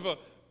field, of a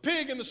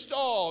pig in the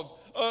stall,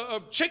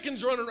 of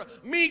chickens running around.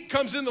 Meat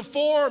comes in the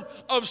form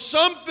of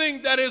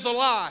something that is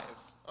alive.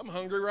 I'm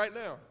hungry right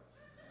now.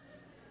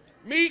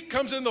 Meat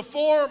comes in the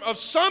form of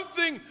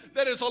something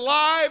that is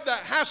alive that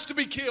has to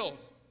be killed.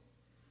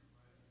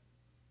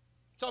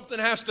 Something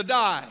has to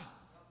die.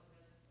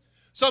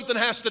 Something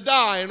has to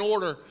die in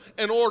order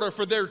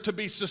for there to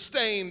be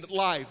sustained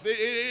life.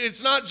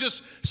 It's not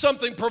just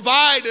something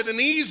provided and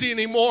easy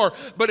anymore,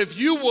 but if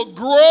you will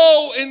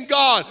grow in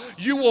God,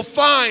 you will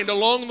find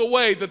along the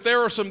way that there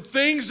are some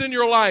things in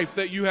your life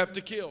that you have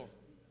to kill.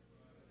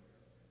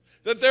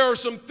 That there are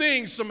some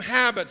things, some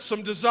habits,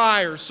 some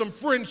desires, some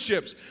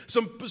friendships,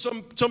 some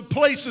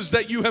places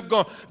that you have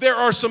gone. There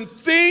are some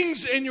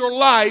things in your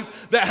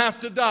life that have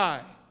to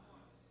die.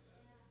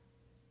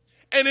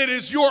 And it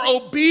is your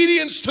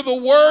obedience to the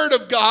Word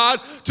of God,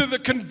 to the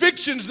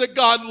convictions that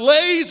God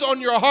lays on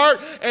your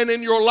heart and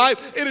in your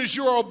life. It is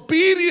your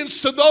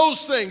obedience to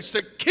those things,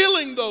 to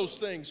killing those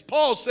things.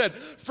 Paul said,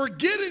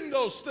 forgetting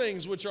those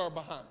things which are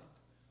behind.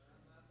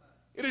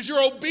 It is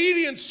your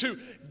obedience to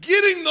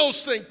getting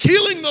those things,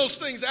 killing those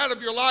things out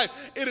of your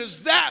life. It is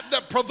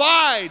that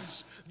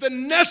provides the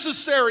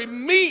necessary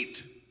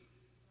meat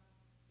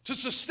to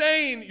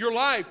sustain your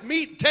life.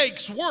 Meat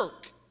takes work.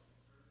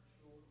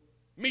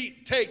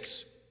 Meat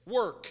takes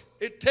work.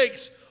 It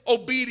takes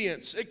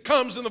obedience. It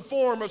comes in the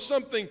form of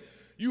something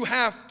you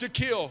have to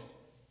kill.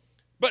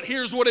 But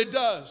here's what it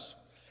does.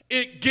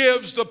 It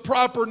gives the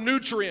proper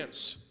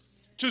nutrients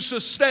to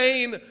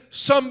sustain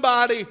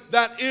somebody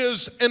that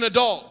is an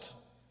adult.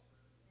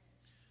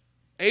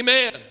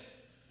 Amen.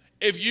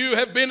 If you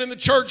have been in the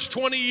church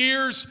 20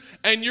 years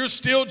and you're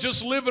still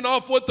just living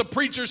off what the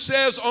preacher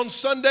says on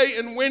Sunday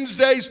and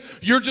Wednesdays,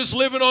 you're just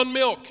living on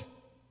milk.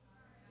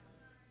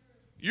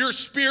 You're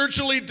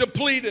spiritually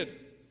depleted.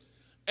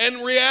 And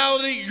in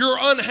reality, you're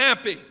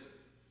unhappy.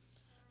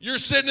 You're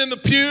sitting in the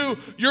pew,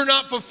 you're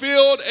not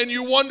fulfilled, and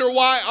you wonder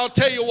why. I'll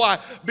tell you why.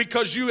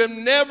 Because you have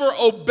never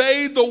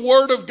obeyed the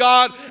word of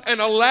God and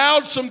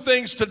allowed some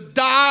things to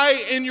die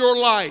in your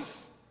life.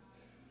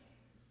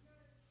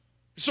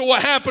 So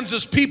what happens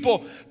is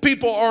people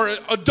are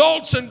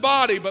adults in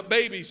body, but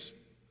babies,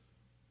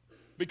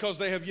 because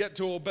they have yet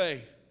to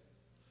obey.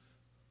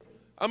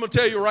 I'm going to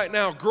tell you right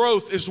now,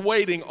 growth is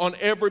waiting on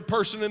every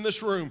person in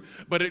this room,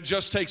 but it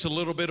just takes a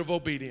little bit of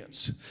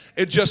obedience.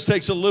 It just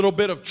takes a little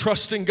bit of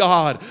trusting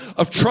God,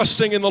 of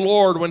trusting in the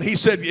Lord. When He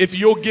said, if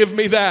you'll give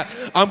me that,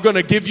 I'm going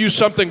to give you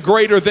something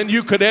greater than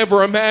you could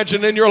ever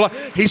imagine in your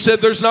life. He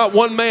said, there's not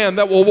one man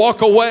that will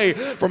walk away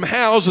from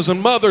houses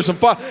and mothers and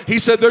fathers. He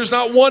said, there's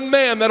not one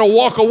man that will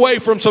walk away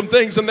from some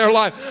things in their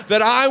life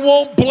that I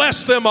won't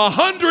bless them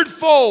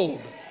 100-fold.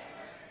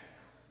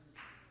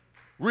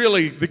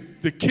 Really,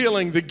 the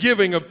killing, the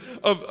giving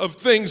of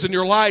things in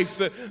your life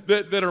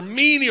that are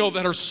menial,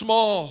 that are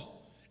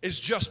small, is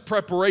just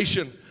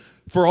preparation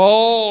for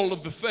all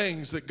of the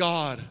things that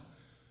God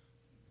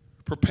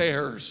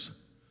prepares.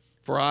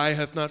 For eye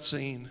hath not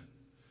seen,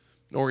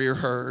 nor ear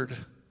heard,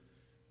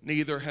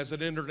 neither has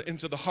it entered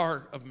into the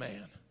heart of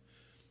man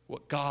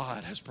what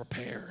God has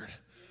prepared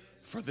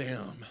for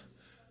them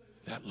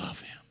that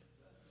love Him.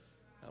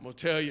 I'm going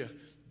to tell you,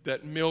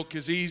 that milk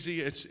is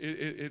easy,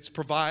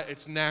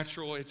 it's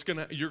natural,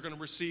 you're gonna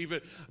receive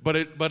it, but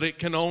it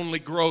can only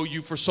grow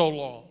you for so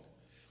long.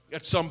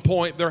 At some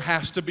point, there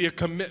has to be a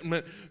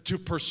commitment to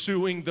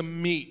pursuing the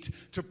meat,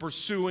 to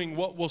pursuing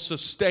what will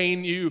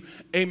sustain you,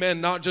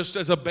 amen, not just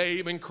as a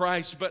babe in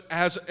Christ, but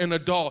as an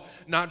adult.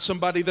 Not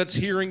somebody that's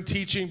hearing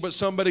teaching, but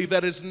somebody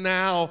that is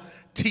now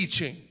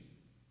teaching.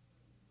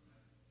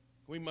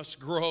 We must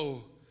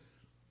grow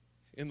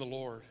in the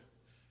Lord.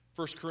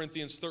 1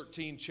 Corinthians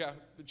 13,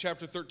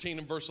 chapter 13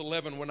 and verse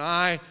 11, when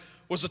I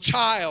was a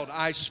child,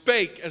 I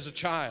spake as a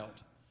child.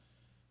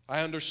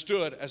 I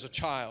understood as a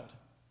child.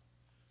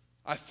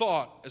 I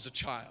thought as a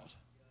child.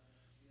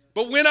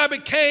 But when I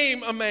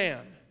became a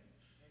man,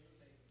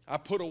 I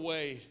put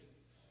away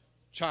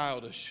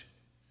childish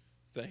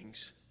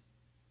things.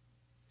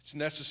 It's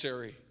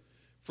necessary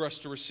for us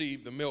to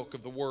receive the milk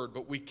of the word,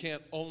 but we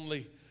can't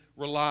only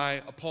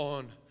rely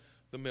upon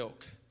the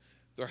milk.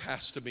 There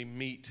has to be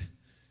meat.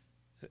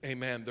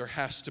 Amen. There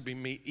has to be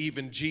meat.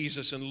 Even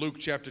Jesus in Luke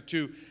chapter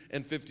 2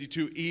 and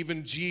 52,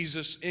 even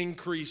Jesus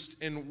increased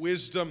in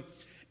wisdom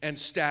and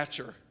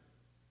stature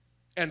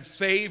and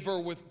favor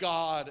with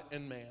God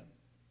and man.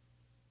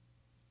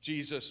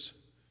 Jesus,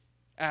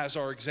 as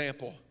our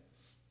example,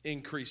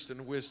 increased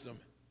in wisdom.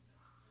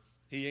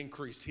 He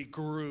increased. He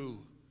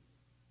grew.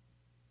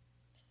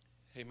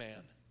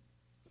 Amen.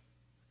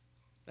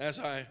 As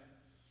I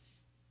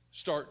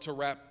start to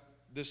wrap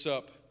this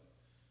up,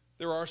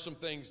 there are some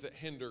things that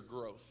hinder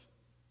growth.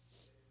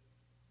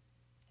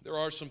 There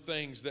are some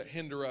things that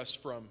hinder us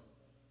from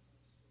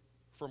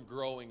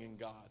growing in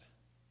God.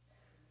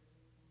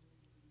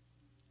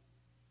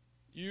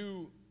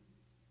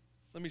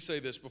 Let me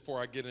say this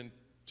before I get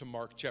into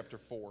Mark chapter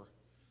 4.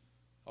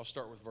 I'll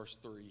start with verse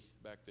 3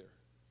 back there.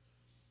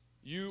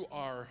 You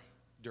are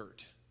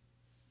dirt.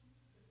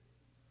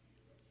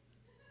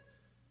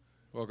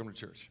 Welcome to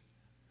church.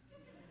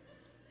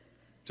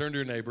 Turn to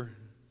your neighbor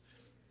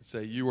and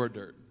say, you are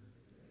dirt.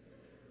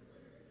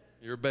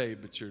 You're a babe,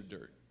 but you're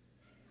dirt.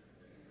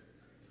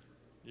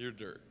 You're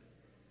dirt.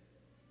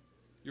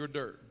 You're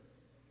dirt.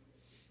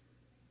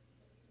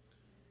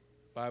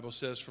 The Bible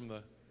says from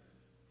the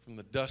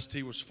dust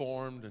he was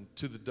formed, and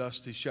to the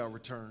dust he shall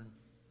return.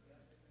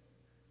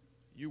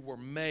 You were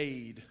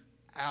made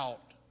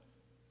out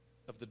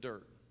of the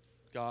dirt.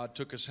 God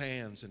took his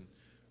hands and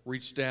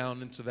reached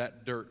down into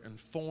that dirt and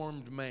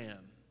formed man,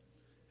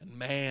 and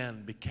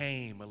man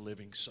became a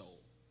living soul.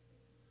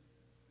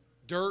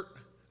 Dirt,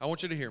 I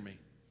want you to hear me.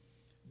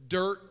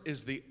 Dirt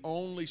is the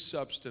only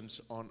substance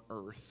on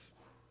earth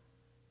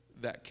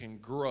that can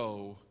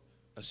grow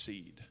a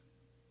seed.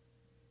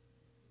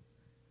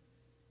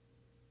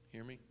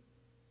 Hear me?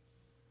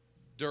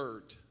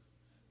 Dirt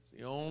is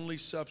the only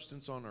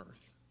substance on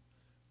earth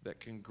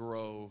that can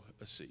grow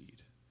a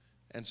seed.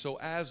 And so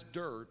as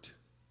dirt,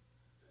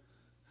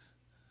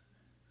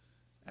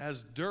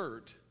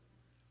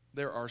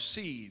 there are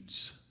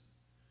seeds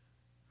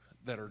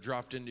that are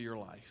dropped into your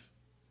life.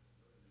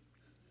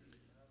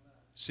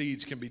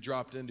 Seeds can be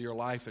dropped into your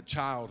life at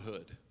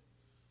childhood,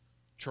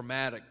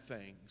 traumatic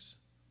things,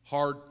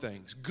 hard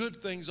things, good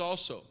things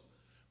also.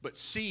 But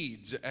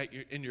seeds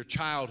in your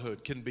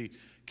childhood can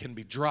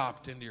be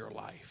dropped into your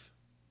life.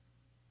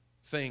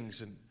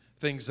 Things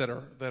that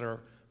are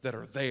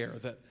there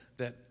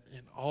that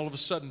and all of a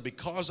sudden,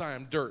 because I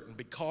am dirt and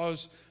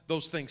because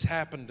those things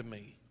happen to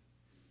me,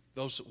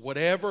 those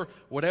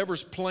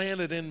whatever's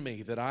planted in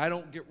me that I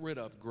don't get rid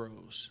of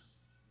grows.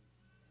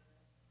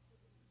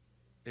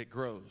 It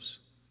grows.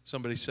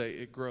 Somebody say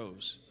it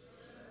grows.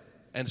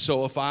 And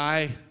so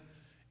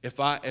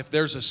if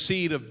there's a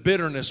seed of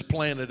bitterness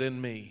planted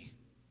in me,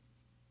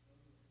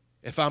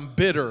 if I'm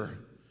bitter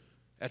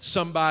at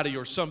somebody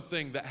or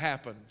something that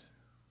happened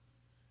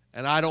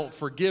and I don't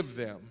forgive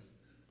them,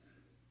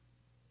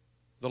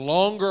 the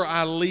longer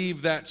I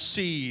leave that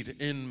seed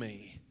in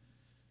me,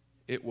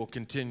 it will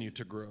continue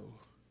to grow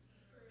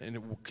and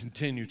it will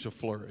continue to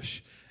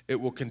flourish. It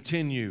will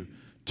continue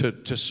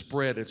to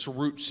spread its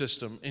root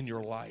system in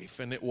your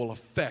life, and it will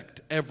affect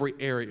every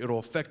area. It'll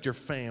affect your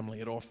family.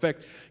 It'll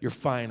affect your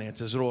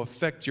finances. It'll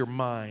affect your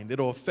mind.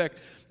 It'll affect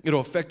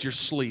your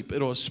sleep.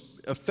 It'll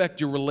affect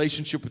your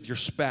relationship with your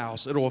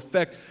spouse. It'll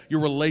affect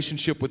your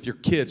relationship with your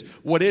kids.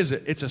 What is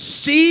it? It's a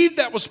seed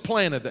that was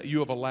planted that you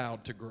have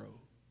allowed to grow.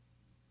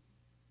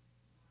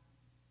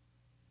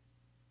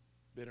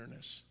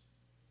 Bitterness,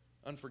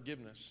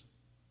 unforgiveness.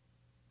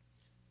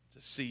 It's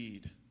a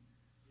seed.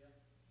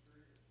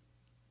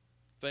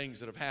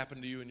 Things that have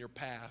happened to you in your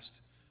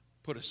past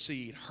put a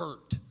seed.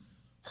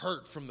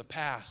 Hurt from the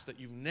past that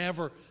you've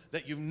never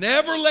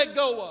let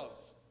go of,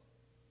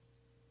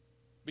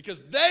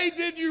 because they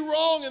did you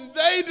wrong and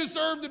they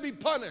deserve to be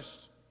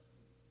punished.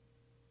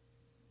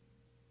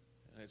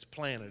 And it's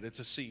planted, it's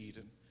a seed,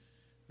 and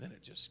then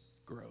it just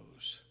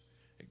grows.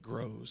 It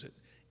grows.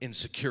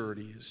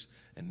 Insecurities,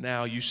 and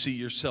now you see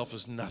yourself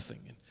as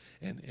nothing,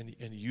 and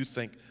you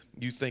think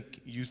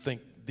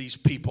these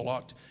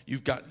people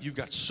you've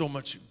got so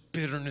much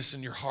bitterness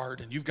in your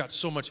heart, and you've got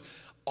so much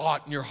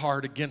ought in your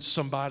heart against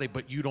somebody,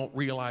 but you don't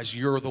realize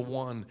you're the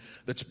one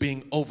that's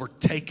being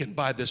overtaken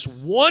by this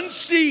one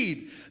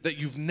seed that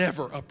you've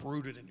never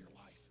uprooted in your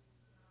life.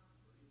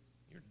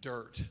 You're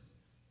dirt.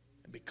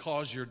 And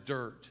because you're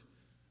dirt,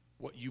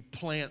 what you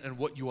plant and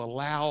what you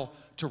allow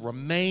to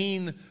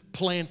remain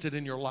planted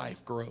in your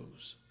life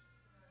grows.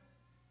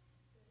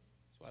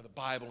 That's why the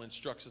Bible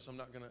instructs us. I'm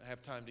not going to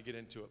have time to get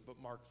into it,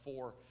 but Mark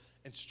 4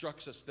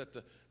 instructs us that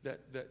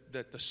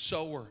the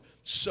sower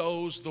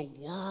sows the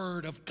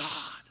word of God.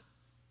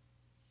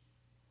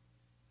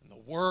 And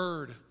the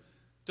word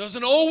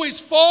doesn't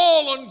always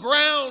fall on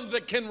ground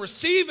that can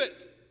receive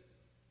it.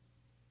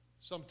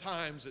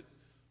 Sometimes it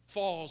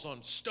falls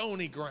on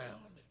stony ground.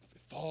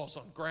 It falls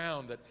on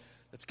ground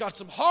that's got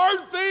some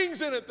hard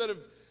things in it that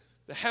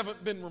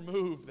haven't been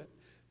removed, that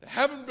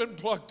haven't been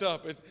plucked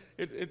up. It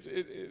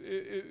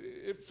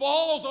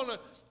falls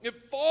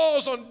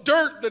on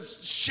dirt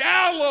that's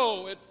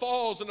shallow. It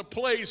falls in a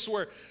place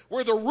where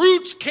the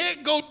roots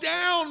can't go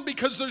down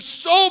because there's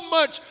so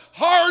much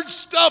hard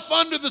stuff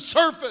under the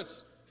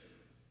surface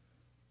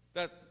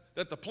that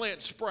the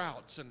plant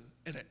sprouts and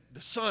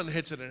the sun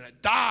hits it and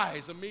it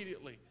dies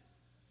immediately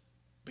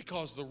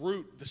because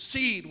the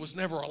seed was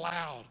never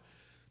allowed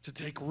to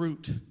take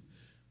root.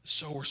 The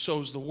sower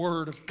sows the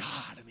word of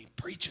God, and he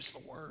preaches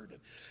the word. And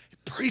he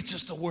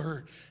preaches the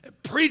word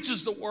and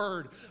preaches the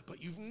word.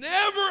 But you've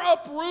never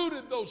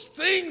uprooted those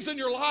things in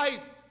your life.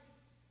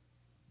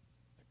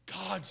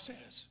 God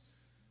says,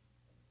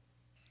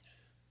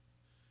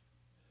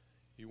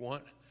 you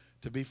want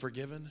to be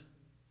forgiven?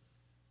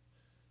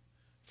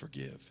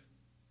 Forgive.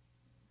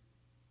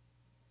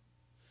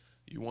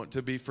 You want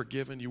to be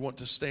forgiven? You want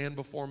to stand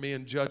before me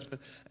in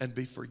judgment and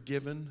be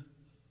forgiven?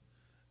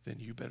 Then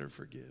you better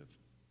forgive.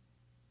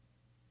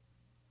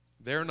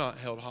 They're not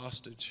held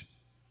hostage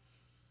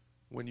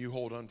when you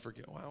hold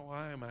unforgiveness.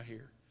 Why am I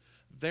here?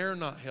 They're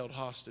not held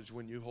hostage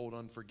when you hold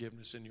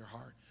unforgiveness in your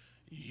heart.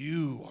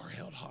 You are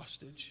held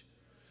hostage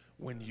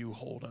when you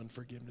hold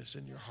unforgiveness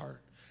in your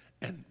heart.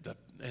 And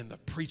the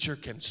preacher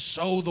can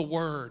sow the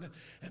word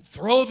and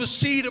throw the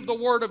seed of the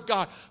word of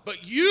God,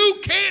 but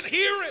you can't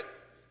hear it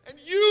and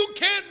you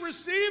can't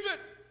receive it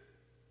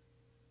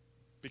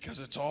because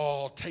it's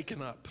all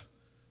taken up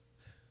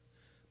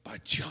by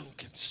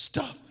junk and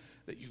stuff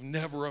that you've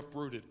never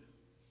uprooted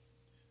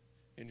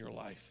in your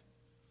life.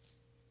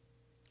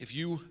 If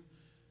you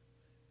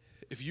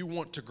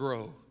want to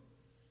grow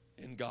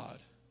in God,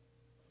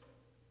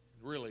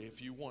 really,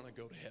 if you want to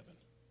go to heaven,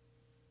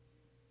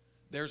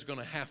 there's going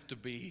to have to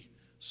be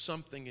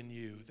something in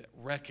you that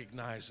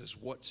recognizes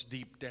what's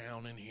deep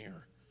down in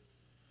here,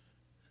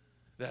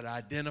 that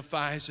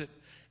identifies it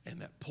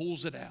and that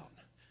pulls it out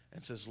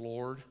and says,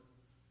 Lord,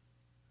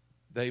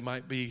 they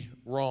might be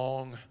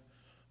wrong,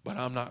 but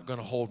I'm not going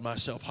to hold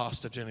myself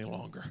hostage any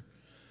longer.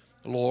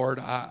 Lord,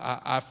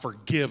 I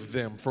forgive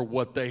them for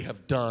what they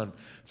have done.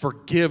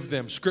 Forgive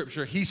them.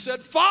 Scripture, he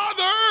said,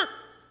 Father,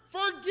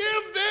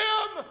 forgive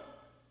them.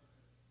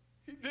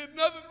 He did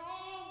nothing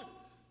wrong.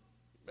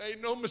 He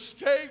made no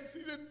mistakes.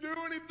 He didn't do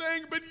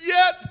anything, but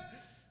yet,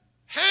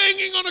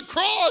 hanging on a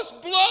cross,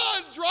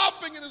 blood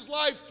dropping in his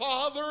life,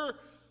 Father,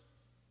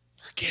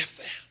 forgive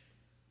them.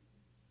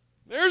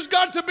 There's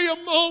got to be a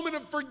moment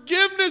of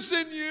forgiveness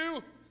in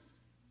you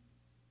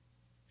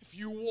if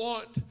you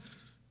want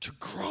to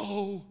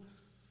grow.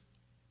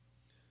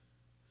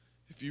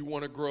 If you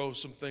want to grow,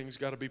 some things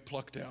got to be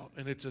plucked out.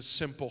 And it's as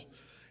simple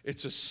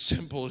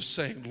as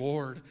saying,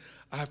 Lord,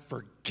 I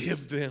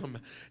forgive them,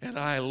 and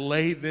I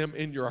lay them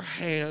in your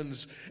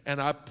hands,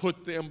 and I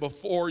put them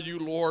before you,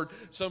 Lord.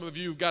 Some of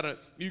you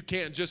you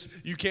can't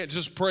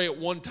just pray at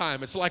one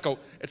time. It's like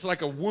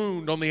a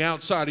wound on the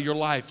outside of your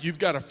life. You've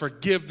got to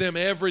forgive them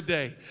every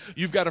day.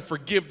 You've got to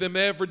forgive them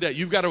every day.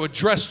 You've got to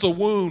address the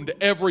wound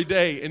every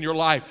day in your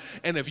life.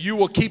 And if you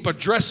will keep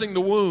addressing the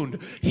wound,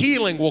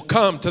 healing will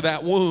come to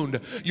that wound.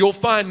 You'll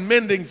find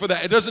mending for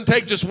that. It doesn't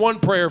take just one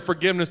prayer of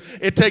forgiveness.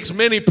 It takes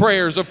many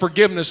prayers of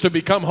forgiveness to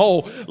become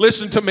whole.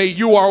 Listen to me.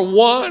 You are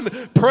one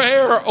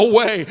prayer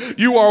away.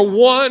 You are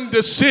one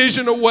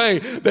decision away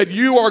that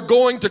you are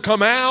going to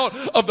come out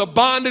of the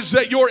bondage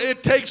that you're in.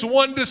 It takes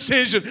one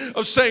decision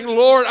of saying,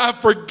 Lord, I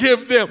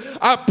forgive them.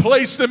 I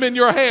place them in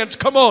your hands.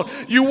 Come on.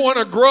 You want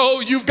to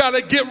grow. You've got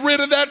to get rid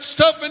of that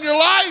stuff in your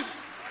life.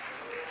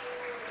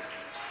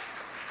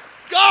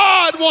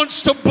 God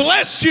wants to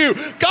bless you.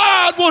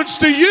 God wants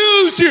to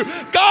use you.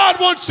 God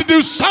wants to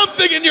do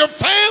something in your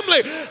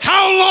family.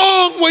 How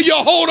long will you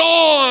hold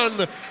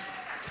on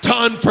to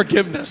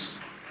unforgiveness?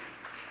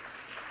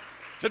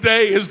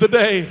 Today is the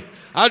day.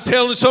 I'm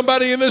telling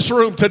somebody in this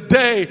room,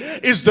 today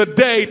is the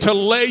day to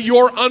lay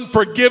your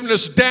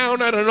unforgiveness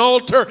down at an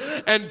altar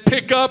and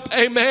pick up,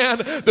 amen,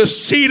 the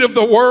seed of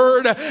the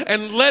word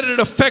and let it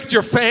affect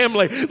your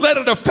family. Let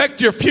it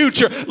affect your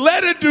future.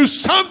 Let it do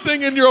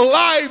something in your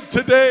life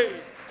today.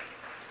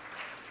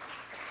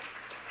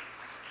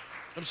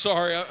 I'm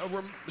sorry.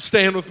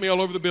 Stand with me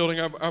all over the building.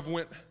 I've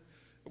went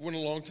a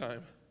long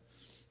time.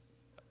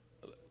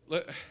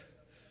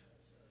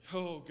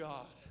 Oh,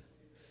 God.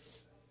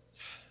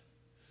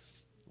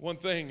 One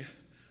thing,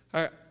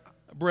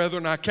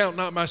 brethren, I count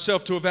not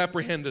myself to have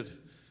apprehended.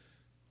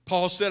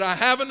 Paul said, I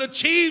haven't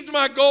achieved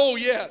my goal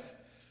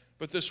yet,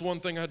 but this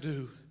one thing I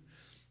do,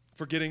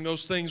 forgetting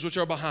those things which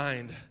are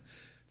behind,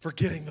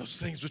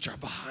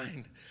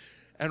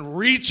 and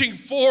reaching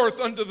forth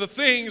unto the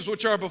things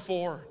which are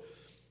before,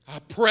 I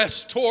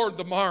press toward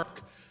the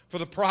mark for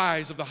the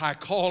prize of the high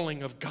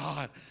calling of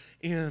God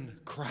in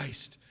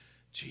Christ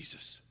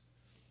Jesus.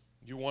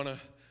 You want to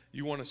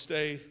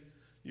stay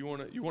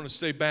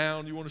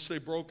bound, you want to stay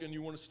broken,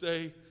 you want to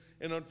stay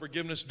in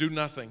unforgiveness, do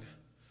nothing.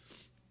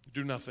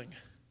 Do nothing.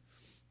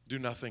 Do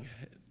nothing.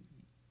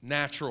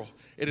 Natural.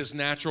 It is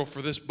natural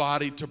for this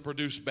body to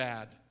produce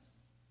bad.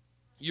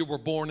 You were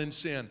born in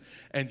sin,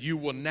 and you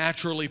will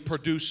naturally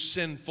produce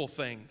sinful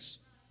things.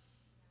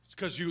 It's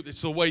because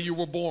it's the way you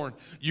were born.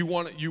 You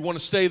want to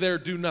stay there,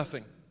 do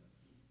nothing.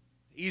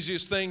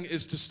 Easiest thing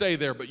is to stay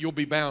there, but you'll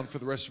be bound for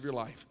the rest of your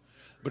life.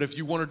 But if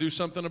you want to do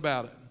something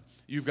about it,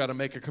 you've got to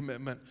make a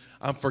commitment.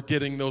 I'm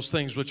forgetting those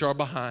things which are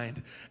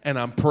behind, and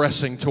I'm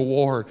pressing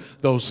toward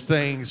those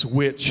things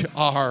which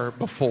are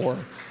before.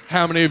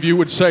 How many of you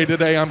would say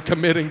today, I'm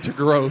committing to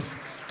growth?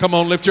 Come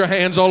on, lift your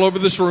hands all over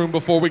this room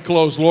before we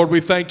close. Lord, we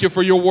thank you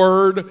for your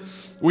word.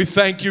 We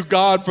thank you,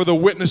 God, for the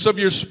witness of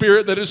your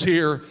spirit that is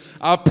here.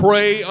 I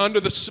pray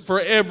for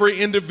every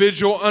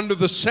individual under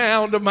the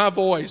sound of my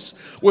voice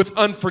with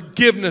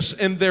unforgiveness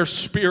in their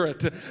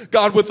spirit.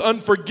 God, with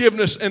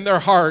unforgiveness in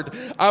their heart.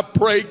 I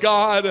pray,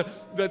 God,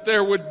 that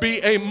there would be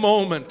a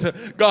moment,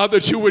 God,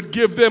 that you would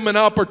give them an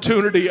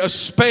opportunity, a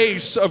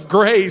space of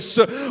grace,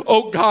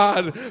 oh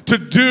God, to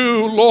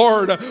do,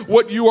 Lord,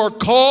 what you are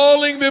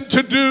calling them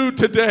to do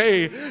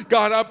today.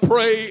 God, I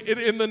pray it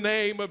in the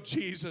name of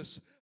Jesus.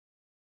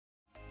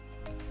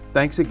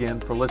 Thanks again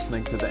for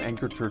listening to the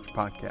Anchor Church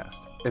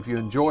podcast. If you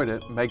enjoyed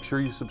it, make sure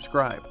you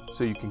subscribe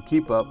so you can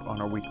keep up on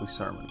our weekly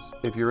sermons.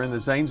 If you're in the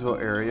Zanesville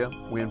area,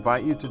 we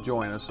invite you to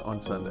join us on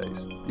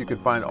Sundays. You can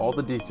find all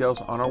the details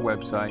on our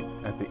website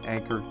at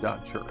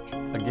theanchor.church.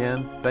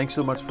 Again, thanks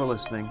so much for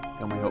listening,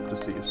 and we hope to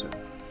see you soon.